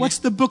de la Biblia? What's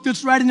the book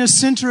that's right in the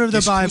center of Que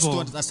the es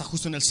Bible? está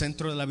justo en el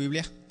centro de la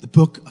Biblia. The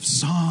book of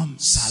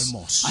Psalms.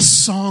 Salmos. A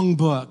song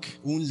book.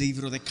 Un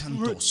libro de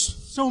cantos.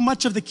 So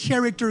much of the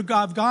character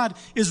of God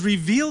is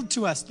revealed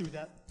to us through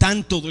that.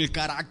 Tanto del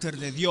carácter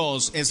de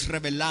Dios es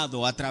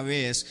revelado a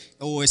través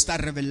o está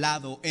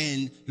revelado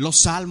en los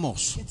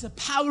Salmos. It's a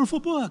powerful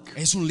book.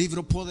 Es un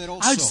libro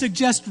poderoso. I'd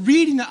suggest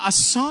reading a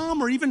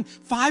psalm or even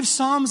 5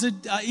 psalms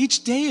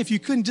each day if you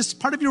could, just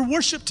part of your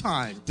worship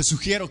time. Te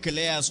sugiero que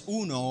leas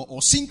 1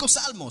 o 5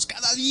 salmos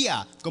cada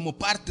día como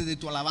parte de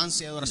tu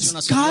alabanza y adoración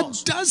hacia God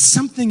Dios. does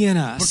something in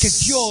us. Porque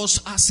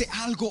Dios hace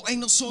algo en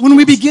nosotros. When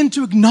we begin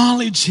to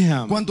acknowledge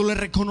Him. Cuando le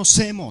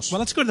reconocemos. Well,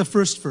 let's go to the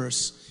first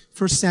verse.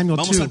 1 Samuel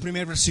Vamos 2. al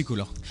primer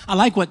versículo. I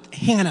like what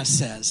Hannah Y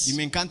says.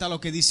 me encanta lo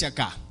que dice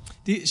acá.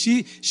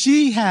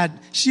 She had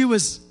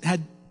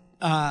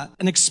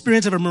an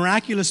experience of a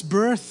miraculous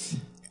birth.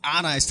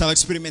 Ana estaba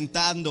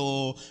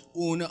experimentando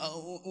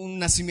un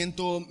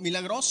nacimiento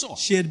milagroso.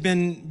 She had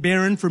been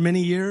barren for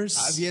many years.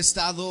 Había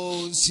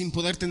estado sin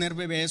poder tener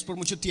bebés por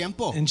mucho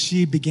tiempo. And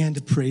she began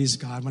to praise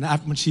God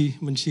when she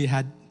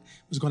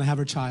was going to have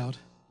her child.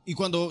 Y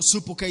cuando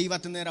supo que iba a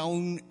tener a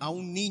un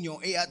niño,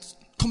 ella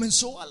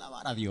comenzó a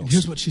alabar a Dios. And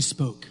here's what she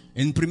spoke.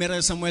 En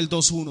 1 Samuel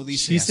 2:1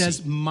 dice She así.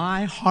 says,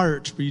 "My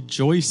heart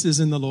rejoices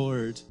in the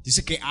Lord.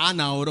 Dice que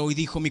Ana oró y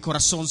dijo, mi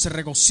corazón se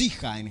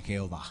regocija en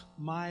Jehová.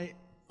 My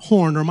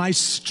horn or my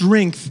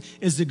strength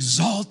is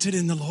exalted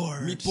in the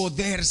Lord." Mi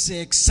poder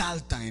se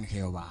exalta en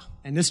Jehová.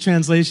 And this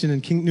translation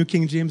in New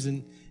King James,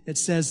 and it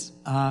says,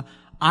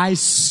 I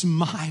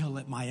smile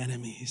at my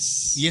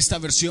enemies. Y esta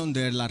versión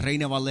de la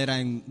Reina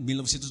Valera en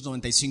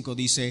 1995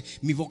 dice,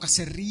 mi boca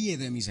se ríe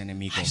de mis I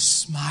enemigos.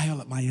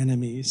 smile at my Mi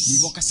enemies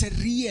boca se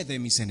ríe de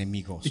mis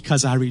enemigos.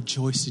 because I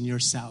rejoice in your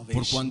Por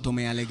salvation. cuanto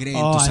me alegré en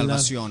Oh, tu I love,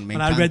 salvación. Me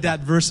when I read encanta.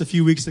 that verse a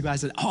few weeks ago, I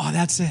said, "Oh,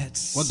 that's it."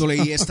 Cuando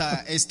leí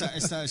esta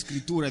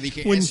escritura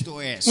dije,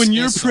 esto es. When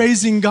you're eso.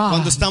 praising God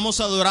Cuando estamos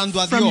adorando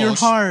a from your Dios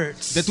heart,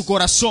 de tu when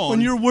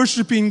corazón, you're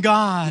worshiping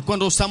God,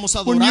 cuando estamos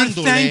when you're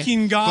adorándole,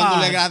 thanking God, cuando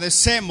le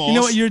agradecemos, you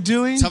know what you're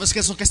doing? ¿sabes qué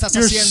es lo que estás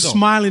You're haciendo?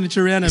 smiling at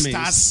your enemies.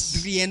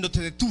 Estás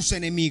riéndote de tus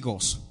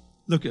enemigos.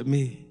 Look at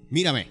me.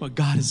 Mírame, What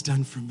God has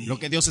done for me. lo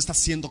que Dios está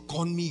haciendo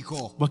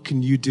conmigo. What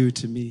can you do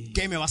to me?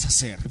 ¿Qué me vas a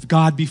hacer? If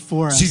God be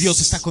for us, Si Dios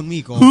está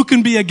conmigo, who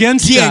can be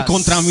against ¿quién us?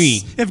 contra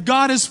mí? If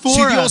God is for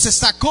Si Dios us,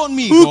 está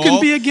conmigo, who can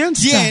be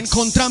against ¿quién us?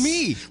 contra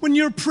mí? When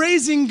you're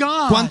praising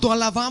God, Cuando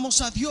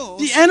alabamos a Dios,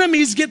 the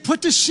enemies get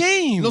put to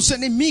shame. los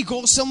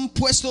enemigos son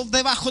puestos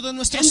debajo de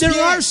nuestros And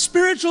there are pies.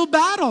 spiritual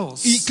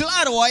battles. Y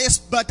claro, hay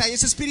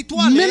batallas Many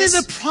espirituales.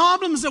 of the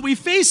problems that we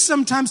face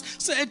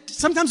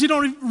sometimes you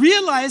don't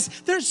realize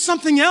there's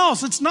something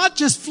else. It's not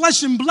just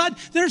flesh and blood.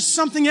 There's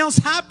something else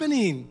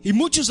happening. Y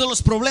muchos de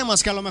los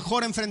problemas que a lo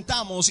mejor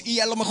enfrentamos y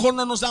a lo mejor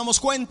no nos damos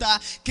cuenta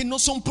que no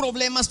son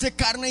problemas de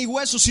carne y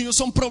hueso, sino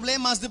son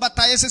problemas de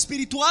batallas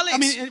espirituales. I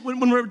mean,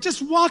 when we're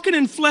just walking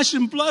in flesh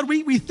and blood,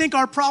 we think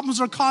our problems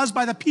are caused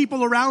by the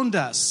people around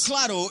us.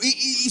 Claro,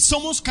 y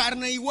somos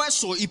carne y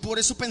hueso y por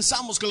eso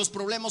pensamos que los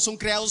problemas son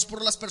creados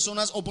por las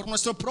personas o por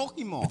nuestro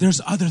prójimo.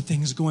 There's other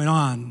things going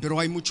on. Pero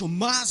hay mucho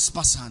más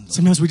pasando.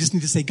 Sometimes we just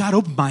need to say, God,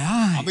 open my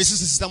A eyes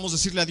veces necesitamos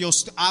decirle a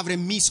Dios, abre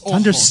mis to ojos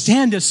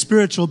understand this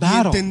spiritual y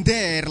battle.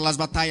 entender las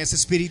batallas When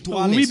we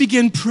espirituales.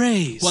 begin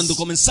praise, Cuando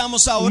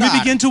comenzamos a when we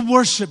orar, begin to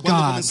worship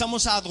cuando God,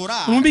 comenzamos a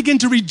adorar, when we begin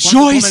to cuando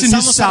rejoice in His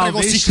comenzamos a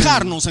salvation,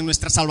 regocijarnos en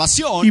nuestra He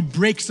salvación,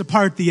 breaks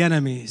apart the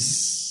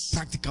enemies.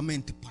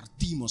 prácticamente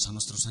partimos a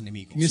nuestros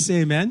enemigos. Can you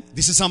say amen?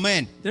 Dices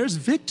amén. There's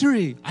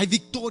victory Hay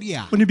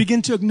victoria when you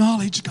begin to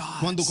acknowledge God.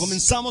 cuando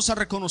comenzamos a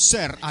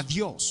reconocer a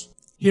Dios.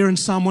 Here in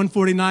Psalm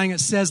 149 it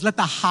says, "Let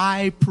the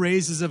high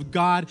praises of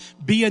God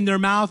be in their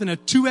mouth and a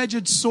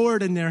two-edged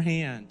sword in their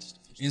hand."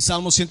 En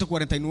Salmo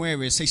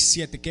 149, 6,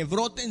 7, que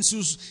broten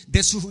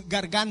de su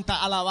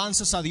garganta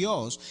alabanzas a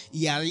Dios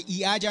y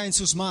haya en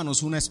sus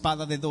manos una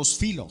espada de 2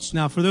 filos.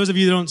 Now, for those of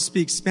you that don't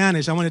speak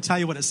Spanish, I want to tell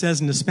you what it says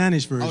in the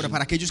Spanish Ahora, version.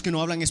 para aquellos que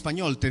no hablan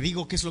español, te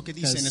digo qué es lo que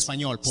dice en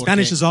español. Porque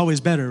Spanish is always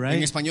better, en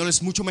right? español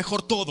es mucho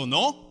mejor todo,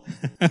 ¿no?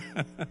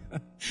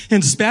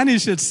 In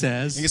Spanish it En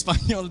says,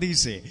 español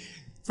dice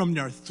 "From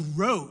their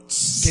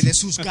throats, que de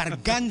sus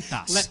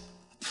gargantas let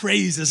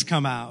praises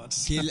come out."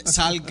 que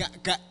salga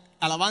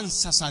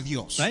alabanzas a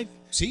Dios. Right?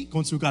 ¿Sí?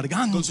 Con su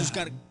garganta. Con sus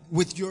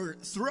with your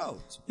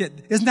throat. Yeah,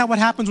 isn't that what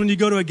happens when you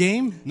go to a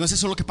game? ¿No es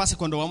eso lo que pasa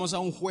cuando vamos a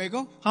un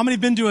juego? How many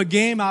have been to a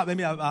game,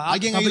 maybe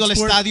 ¿Alguien ha public ido al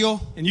sport,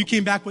 estadio? and you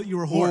came back with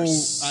your O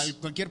horse, a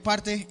cualquier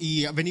parte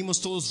y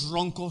venimos todos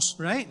roncos,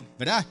 right?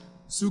 ¿verdad?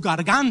 Su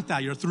garganta,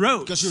 your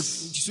throat.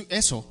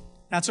 Eso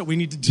That's what we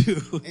need to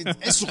do.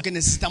 es lo que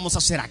necesitamos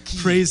hacer aquí.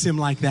 Praise Him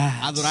like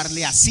that.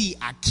 Adorarle así,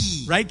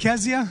 aquí. Right,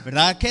 Kezia?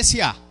 ¿Verdad,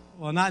 Kesia?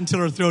 Well, not until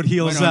her throat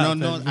heals Bueno, up.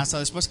 no, hasta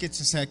después que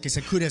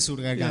se cure su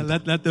Yeah,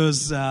 garganta. let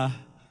those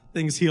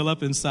things heal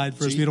up inside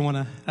first. Sí. We don't want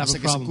to have Hasta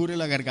a que se problem. cure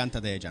la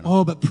garganta de ella, ¿no?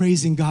 Oh, but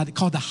praising God,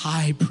 called the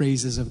high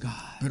praises of God.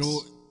 Pero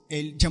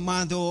el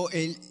llamado,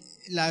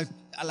 la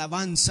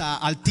alabanza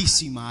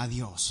altísima a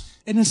Dios.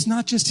 And it's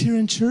not just here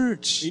in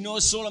church. Y no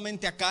es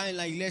solamente acá en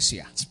la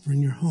iglesia, It's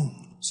in your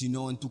home,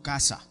 sino en tu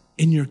casa,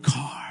 in your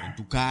car. en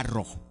tu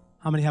carro.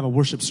 How many have a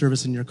worship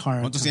service in your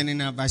car? ¿Cuántos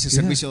tienen a veces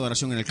servicio de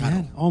oración en el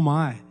carro? Man, oh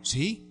my.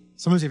 Sí.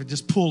 Sometimes you have to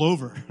just pull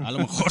over. A lo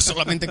mejor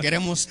solamente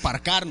queremos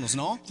parcarnos,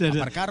 ¿no?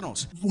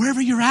 Aparcarnos.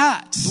 Wherever you're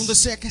at, Donde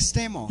sea que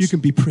estemos, you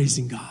can be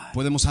praising God.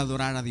 podemos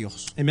adorar a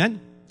Dios.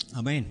 Amen?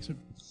 Amén.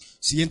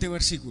 Siguiente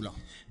versículo.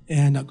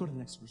 And go to the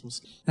next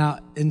verse. Now,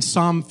 in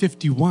Psalm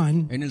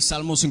 51, En el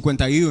Salmo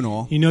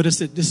 51 you notice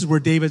that this is where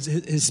David's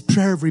his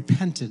prayer of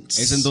repentance.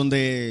 es en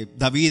donde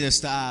David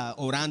está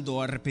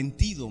orando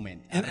arrepentido.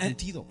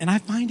 And I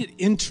find it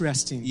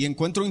interesting. Y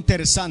encuentro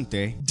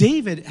interesante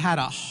David had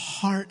a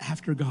heart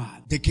after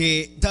God. de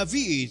que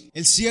David,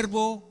 el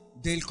siervo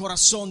del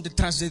corazón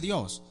detrás de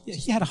Dios, Yeah,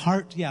 he had a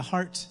heart,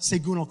 heart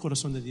según el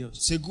corazón de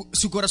Dios.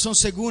 su corazón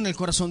según el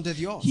corazón de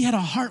Dios, He had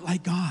a heart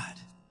like God,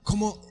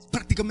 como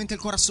prácticamente el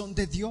corazón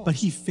de Dios, but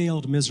he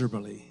failed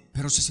miserably.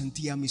 pero se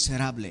sentía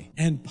miserable.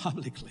 And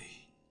publicly,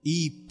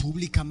 Y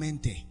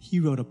públicamente he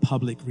wrote a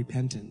public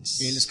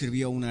repentance. él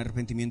escribió un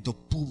arrepentimiento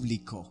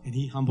público, And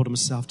he humbled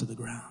himself to the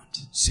ground.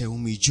 se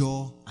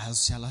humilló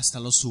hasta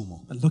lo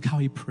sumo. But look how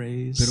he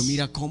prays. Pero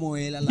mira cómo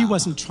él He alaba.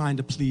 wasn't trying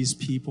to please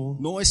people.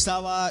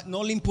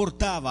 No le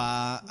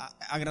importaba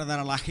agradar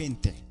a la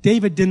gente.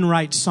 David didn't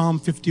write Psalm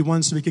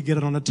 51 so he could get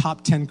it on the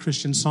top 10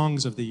 Christian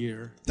songs of the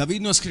year.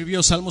 David no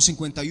escribió Salmo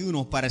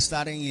 51 para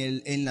estar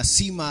en la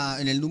cima,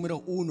 en el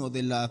número 1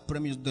 de los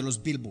premios de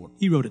los Billboard,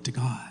 He wrote it to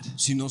God.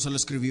 sino se lo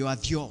escribió a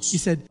He Dios.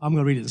 said, I'm going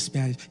to read it in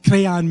Spanish.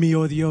 Crea en mí,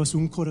 oh Dios,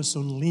 un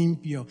corazón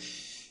limpio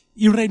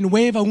y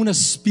renueva un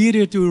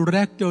espíritu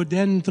recto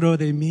dentro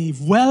de mí.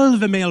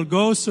 Vuélveme el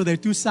gozo de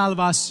tu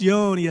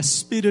salvación y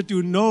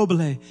espíritu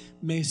noble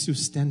me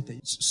sustente.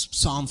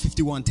 Psalm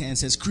 51:10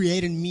 says,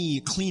 "Create in me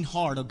a clean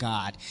heart, O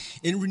God,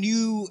 and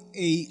renew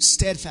a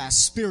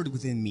steadfast spirit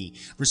within me.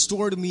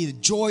 Restore to me the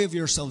joy of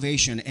your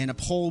salvation, and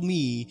uphold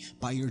me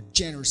by your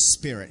generous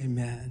spirit."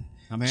 Amen.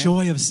 Amen.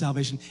 Joy of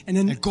salvation. And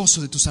El then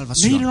gozo de tu later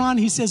salvación. on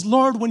he says,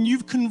 Lord, when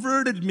you've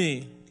converted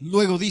me,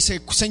 Luego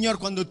dice, Señor,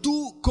 cuando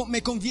tú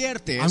me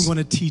conviertes, I'm going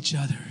to teach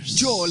others.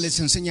 yo les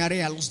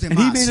enseñaré a los And he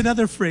demás. made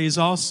another phrase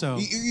also.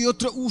 Y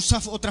usa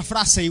otra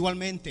frase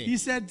igualmente. He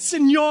said,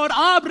 Señor,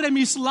 abre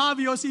mis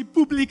labios y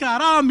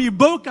publicará mi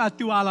boca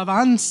tu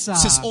alabanza.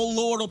 Says, "Oh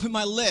Lord, open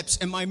my lips,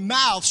 and my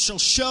mouth shall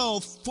show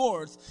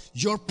forth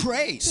your This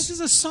praise." is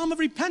a psalm of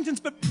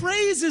repentance, but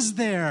praise is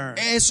there.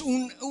 Es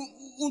un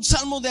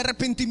salmo de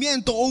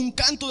arrepentimiento o un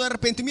canto de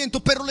arrepentimiento,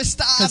 pero le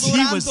está Because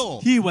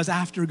adorando. he was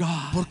after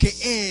God. Porque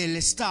él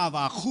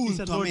estaba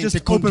said, Lord, juntamente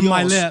just con open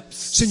my Dios. lips.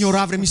 Señor,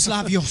 abre mis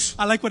labios.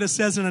 I like what it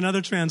says in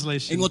another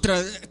translation. En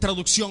otra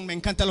traducción me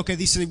encanta lo que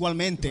dice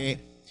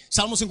igualmente.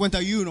 Salmo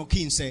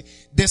 51:15.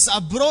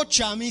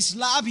 Desabrocha mis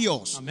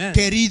labios, Amen.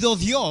 querido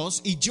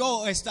Dios, y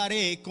yo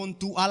estaré con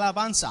tu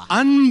alabanza.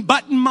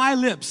 Unbutton my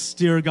lips,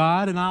 dear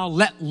God, and I'll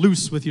let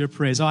loose with your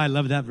praise. Oh, I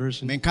love that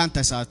version. Me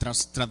encanta esa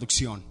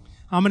traducción.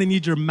 How many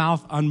need your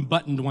mouth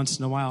unbuttoned once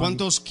in a while?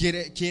 ¿Cuántos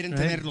quieren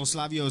tener los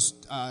labios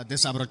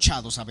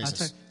desabrochados a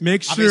veces?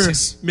 Make A sure,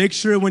 veces. make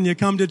sure when you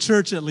come to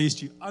church at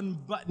least you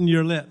unbutton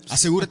your lips.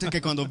 Asegúrate que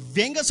cuando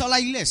vengas a la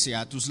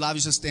iglesia tus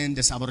labios estén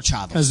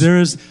desabrochados. Because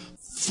there is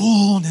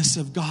fullness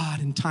of God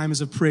in times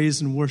of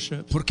praise and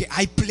worship. Porque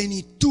hay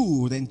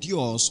plenitud en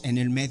Dios en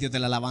el medio de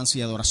la alabanza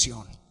y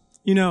adoración.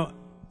 You know,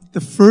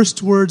 the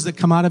first words that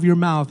come out of your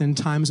mouth in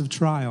times of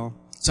trial,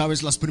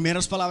 Sabes, las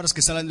primeras palabras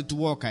que salen de tu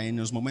boca en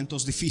los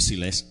momentos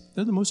difíciles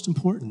they're the most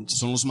important.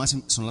 son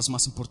las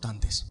más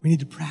importantes. We need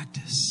to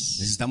practice.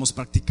 Necesitamos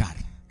practicar.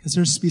 Because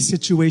there's be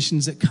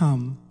situations that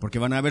come, Porque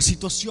van a haber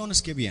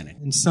situaciones que vienen.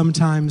 and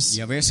sometimes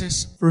Y a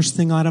veces first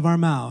thing out of our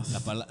mouth,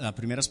 las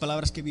primeras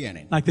palabras que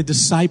vienen, like the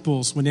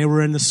disciples when they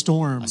were in the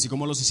storm, así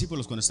como los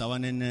discípulos cuando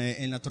estaban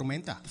en la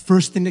tormenta,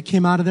 first thing that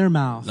came out of their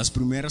mouth, las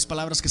primeras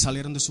palabras que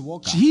salieron de su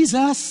boca.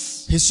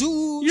 Jesus,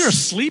 Jesús, you're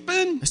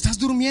sleeping? ¿estás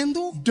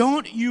durmiendo?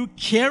 Don't you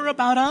care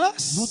about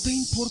us? ¿No te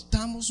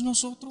importamos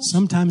nosotros?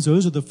 Sometimes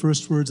those are the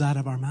first words out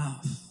of our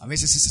mouth. A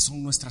veces esas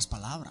son nuestras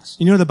palabras.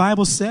 You know, the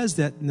Bible says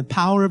that in the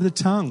power of the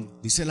tongue,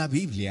 Dice la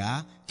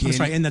Biblia que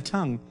in the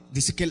tongue,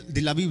 dice que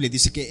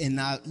en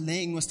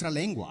nuestra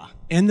lengua,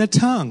 in the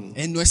tongue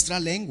en nuestra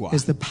lengua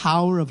is the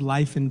power of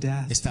life and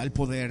death. está el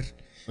poder,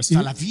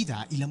 está la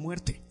vida y la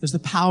muerte. There's the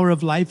power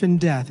of life and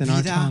death in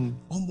our Vida tongue.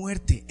 o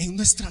muerte en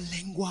nuestra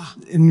lengua.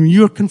 And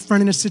you're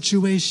confronting a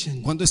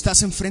situation, Cuando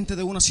estás enfrente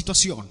de una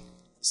situación,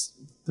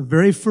 the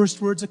very first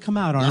words that come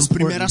out are las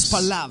important. primeras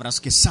palabras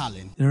que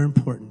salen They're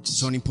important.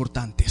 son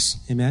importantes.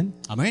 Amen.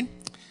 Amén.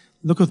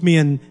 Look with me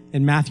in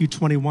Matthew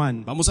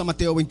 21. Vamos a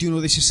Mateo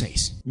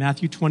 21:16.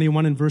 Matthew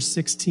 21 and verse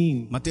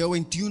 16. Mateo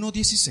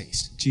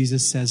 21:16.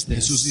 Jesus says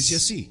Jesús dice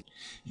this. así.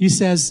 He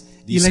says,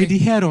 y Dice- le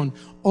dijeron,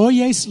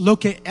 ¿oyes lo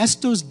que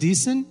estos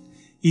dicen?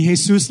 Y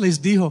Jesús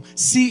les dijo,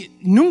 si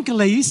nunca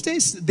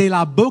leísteis de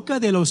la boca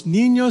de los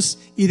niños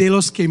y de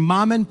los que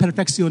maman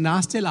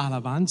perfeccionaste la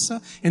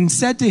alabanza? And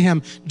said to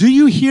him, do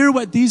you hear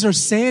what these are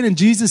saying? And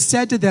Jesus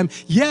said to them,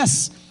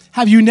 yes,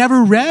 Have you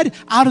never read,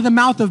 out of the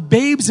mouth of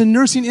babes and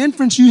nursing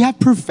infants, you have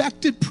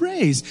perfected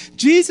praise?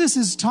 Jesus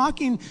is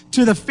talking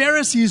to the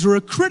Pharisees who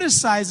are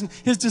criticizing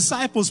his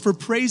disciples for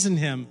praising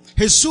him.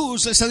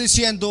 Jesús está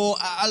diciendo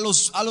a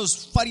los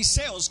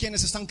fariseos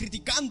quienes están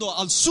criticando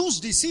a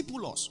sus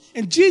discípulos.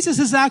 And Jesus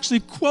is actually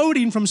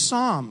quoting from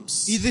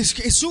Psalms. Y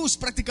Jesús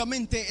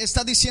prácticamente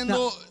está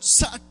diciendo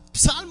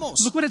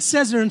Salmos. Look what it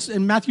says there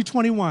in Matthew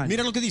 21.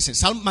 Mira lo que dice,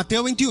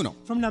 Mateo 21.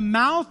 From the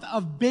mouth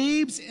of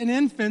babes and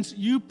infants,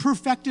 you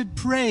perfected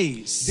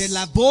praise. De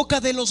la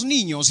boca de los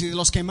niños y de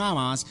los que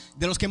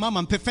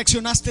maman,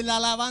 perfeccionaste la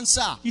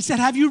alabanza. He said,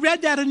 have you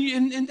read that?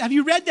 Have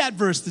you read that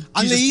verse that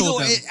Jesus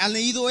told them? ¿Han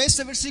leído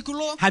este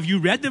versículo? Have you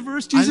read the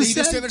verse ¿Han Jesus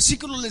leído este said?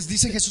 versículo? Les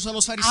dice Jesús a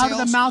los Out of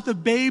the fariseos. mouth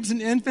of babes and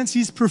infants,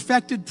 he's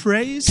perfected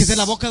praise. Que de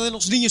la boca de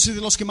los niños y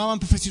de los que maman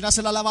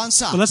perfeccionaste la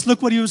alabanza. Well, let's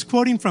look what he was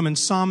quoting from in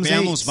Psalms 8.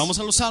 Veamos, vamos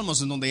a los salmos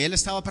en donde él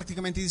estaba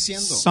prácticamente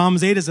diciendo.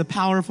 Psalms 8 is a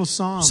powerful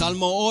psalm.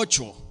 Salmo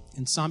 8.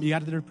 And you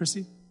got it there,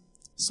 Prissy?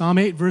 Psalm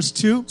 8, verse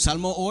 2.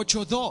 Salmo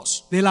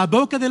 8:2. De la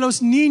boca de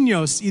los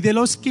niños y de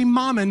los que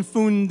maman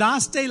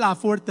fundaste la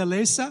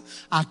fortaleza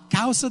a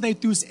causa de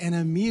tus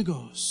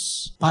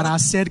enemigos, para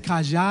hacer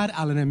callar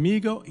al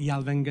enemigo y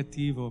al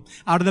vengativo.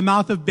 Out of the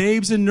mouth of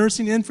babes and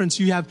nursing infants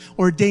you have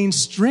ordained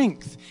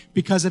strength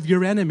because of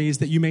your enemies,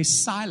 that you may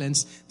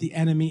silence the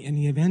enemy and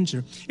the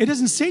avenger. It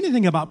doesn't say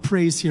anything about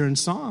praise here in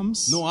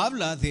Psalms. No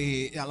habla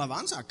de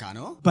alabanza acá,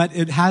 ¿no? But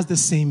it has the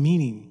same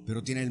meaning.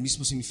 Pero tiene el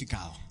mismo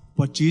significado.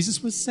 What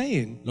Jesus was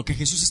saying Lo que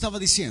Jesús estaba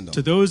diciendo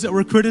to those that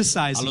were a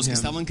criticizing los que him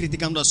estaban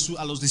criticando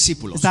a los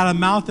discípulos is out of the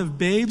mouth of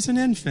babes and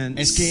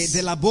infants. es que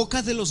de la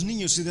boca de los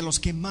niños y de los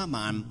que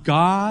maman,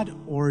 God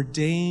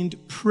ordained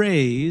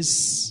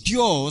praise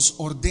Dios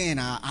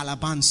ordena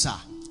alabanza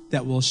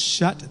that will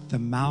shut the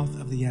mouth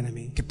of the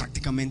enemy. que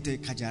prácticamente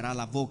callará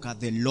la boca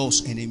de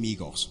los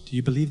enemigos. Do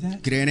you believe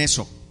that? ¿Creen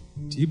eso?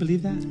 Do you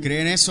believe that?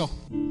 ¿Creen eso?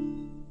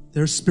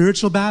 There are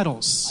spiritual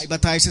battles, Hay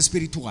batallas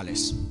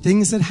espirituales,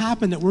 things that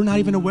happen that we're not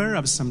even aware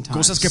of sometimes.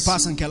 cosas que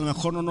pasan que a lo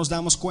mejor no nos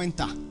damos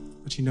cuenta.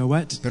 But you know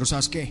what? Pero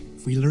 ¿sabes qué?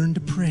 If we learn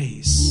to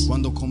praise,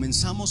 Cuando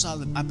comenzamos a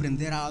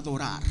aprender a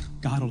adorar,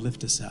 God will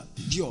lift us up.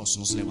 Dios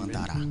nos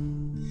levantará.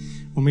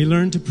 When we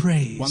learn to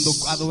praise, Cuando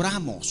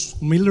adoramos,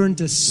 when we learn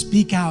to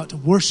speak out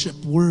worship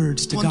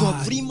words to cuando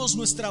God, abrimos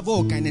nuestra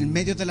boca en el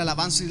medio de la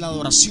alabanza y la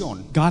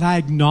adoración, God, I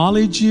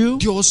acknowledge you.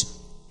 Dios,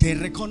 te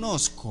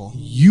reconozco,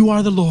 You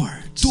are the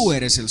Lord. tú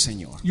eres el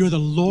Señor. You're the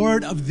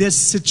Lord of this Eres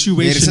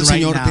situation el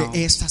right Señor now.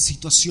 de esta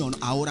situación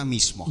ahora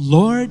mismo.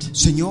 Lord,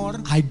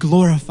 Señor, I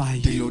glorify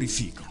te you.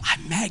 glorifico. I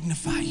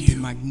magnify you.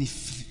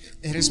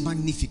 Eres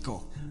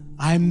magnífico.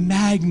 I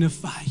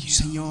magnify you.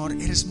 Señor,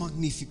 eres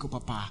magnífico,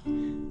 papá.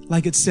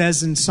 Like it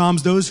says in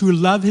Psalms, those who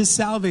love his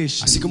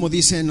salvation Así como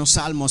dice en los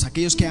salmos,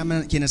 aquellos que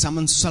aman, quienes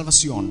aman su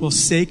salvación, will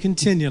say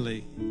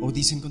continually, o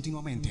dicen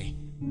continuamente,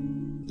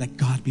 let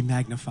God be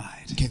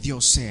magnified. que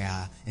Dios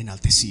sea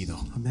enaltecido.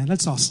 Amen.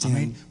 Let's all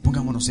Amén. stand.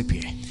 Pongámonos de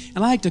pie.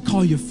 And I'd like to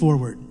call you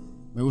forward.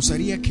 Me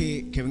gustaría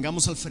que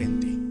vengamos al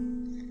frente.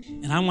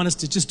 And I want us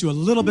to just do a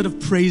little bit of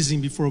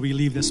praising before we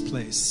leave this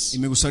place. Y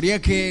me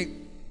gustaría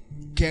que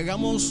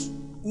hagamos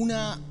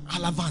una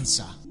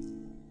alabanza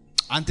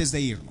antes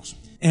de irnos.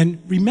 And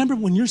remember,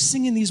 when you're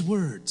singing these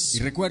words, Y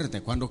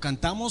recuérdate, cuando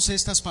cantamos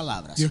estas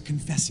palabras, you're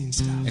confessing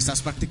stuff.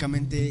 estás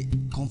prácticamente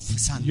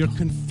confesando. You're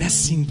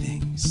confessing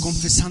things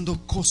Confesando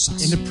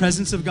cosas in the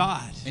presence of God,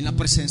 en la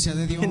presencia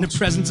de Dios, in the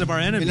presence of our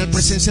en la enemies.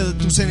 presencia de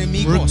tus We're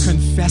enemigos.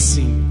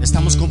 confessing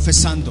Estamos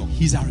confesando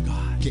He's our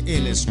God. que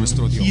Él es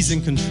nuestro He's Dios, in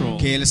control.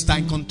 que Él está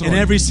en In control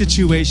every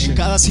situation, en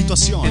cada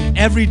situación, in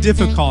every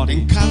difficulty,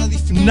 en cada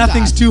dificultad.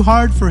 nothing's too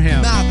hard for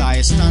Him. Nada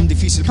es tan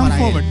difícil Come para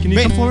forward. Él. Can you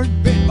Ven, come forward?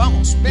 ven,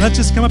 vamos, ven. Let's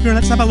just come up here and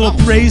let's have a little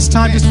Vamos. praise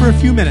time just for a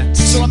few minutes.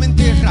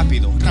 Solamente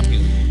rápido.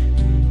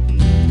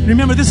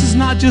 Remember, this is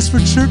not just for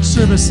church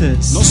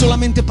services. No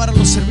solamente para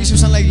los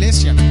servicios en la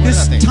iglesia,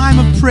 This recuérdate. time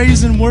of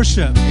praise and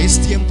worship Es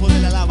tiempo de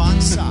la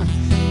alabanza.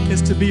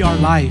 is to be our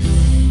life.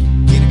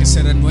 Tiene que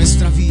ser en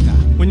nuestra vida.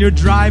 When you're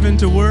driving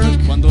to work,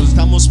 Cuando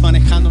estamos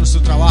manejando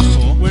nuestro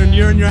trabajo, when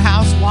you're in your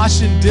house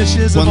washing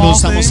dishes of cuando all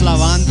estamos things,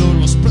 lavando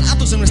los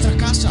platos de nuestra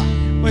casa,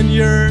 when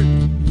you're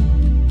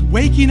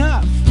waking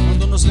up,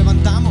 cuando nos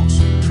levantamos,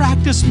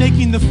 practice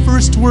making the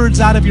first words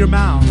out of your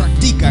mouth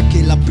practica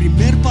que la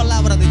primer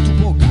palabra de tu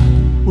boca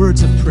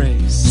words of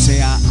praise.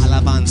 sea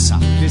alabanza.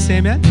 Can you say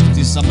amen?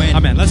 Dices amén.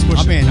 Amen. Let's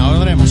worship. Amén. Ahora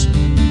oremos.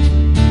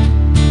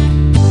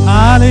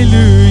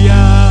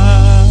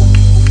 Hallelujah.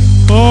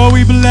 Oh,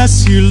 we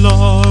bless you,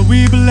 Lord.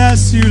 We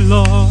bless you,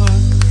 Lord.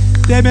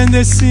 Te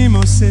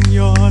bendecimos,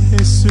 Señor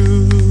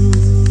Jesús.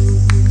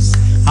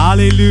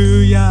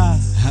 Hallelujah.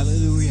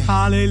 Aleluya.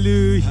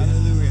 Hallelujah.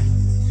 Aleluya.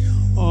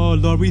 Oh,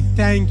 Lord, we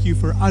thank you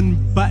for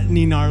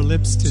unbuttoning our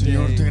lips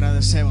Señor, te today.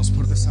 agradecemos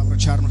por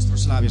desabrochar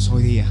nuestros labios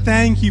hoy día.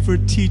 Thank you for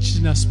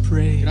teaching us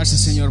praise.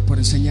 Gracias, Señor, por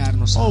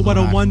enseñarnos a Oh, what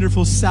a adorar.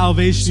 wonderful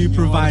salvation you Señor,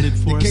 provided de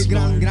for qué us,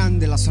 gran, Lord.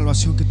 grande la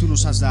salvación que tú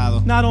nos has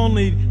dado. Not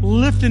only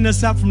lifting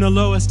us up from the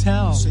lowest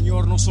hell,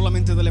 Señor, no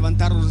solamente de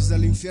levantarnos desde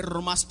el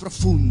infierno más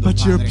profundo, but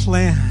your Padre,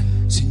 plan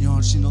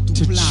Señor, sino tu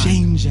to plan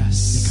change de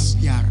us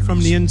cambiarnos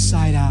from the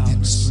inside de out,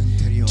 nuestro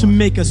interior, to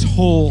make us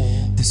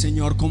whole, de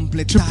Señor to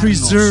completarnos,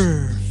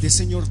 preserve, de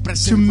Señor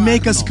to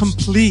make us preservarnos,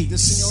 complete. de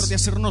Señor de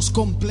hacernos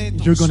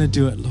completos. You're going to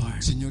do it,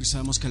 Lord. Señor, y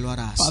sabemos que lo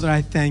harás. Father,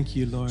 I thank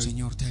you, Lord.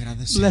 Señor, te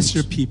agradecemos. Bless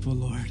your people,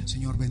 Lord.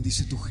 Señor,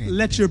 bendice tu gente.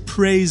 Let your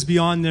praise be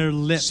on their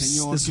lips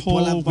Señor, this que tu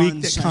whole week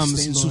alabanza that comes,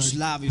 esté en sus Lord.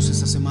 labios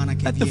esta semana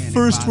que Let the viene,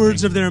 first Padre.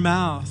 words of their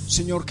mouth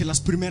Señor, que las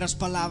primeras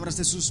palabras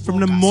de sus from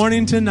the bocas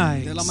morning to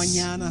night de la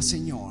mañana,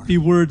 Señor, be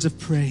words of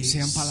praise.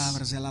 sean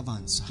palabras de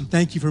alabanza. And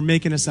thank you for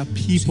making us a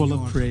people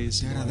Señor, of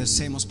praise. te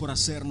agradecemos por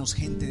hacernos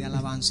gente de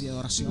alabanza y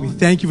adoración. We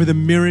thank you for the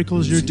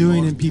miracles you're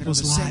doing in Te people's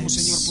agradecemos,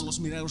 Señor, lives. por los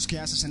milagros que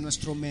haces en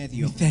nuestro We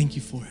medio. thank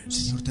you for it.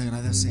 Señor, te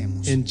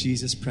agradecemos In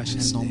Jesus' en el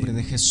precious nombre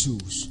name. de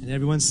Jesús. And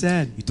everyone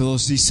said, Y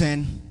todos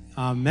dicen,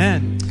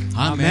 Amen.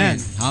 amén,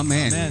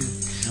 amén. Amen.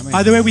 Amén.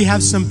 By the way, we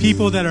have some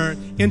people that are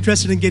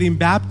interested in getting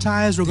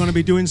baptized. We're going to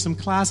be doing some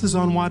classes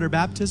on water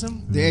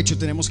baptism. De hecho,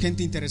 tenemos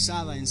gente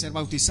interesada en ser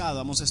bautizado.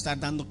 Vamos a estar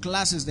dando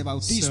clases de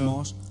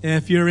bautismos. So,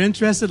 if you're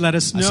interested, let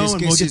us Así know es and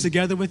que we'll si- get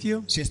together with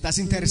you. Si estás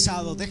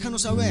interesado,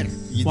 déjanos saber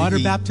y Water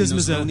y baptism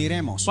nos is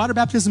reuniremos. water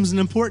baptism is an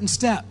important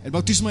step. El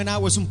bautismo en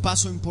agua es un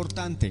paso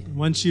importante.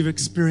 Once you've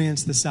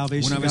experienced the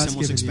salvation Una vez God's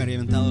hemos given you,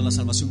 experimentado la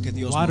salvación que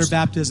Dios water nos da.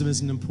 baptism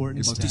is an El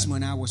important step. bautismo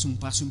en agua es un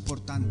paso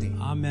importante.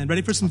 Amen.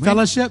 Ready for some Amén.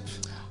 fellowship?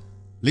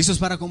 ¿Listos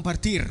para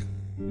compartir?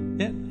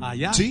 Yeah.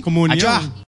 Allá. Sí, Comunión. allá.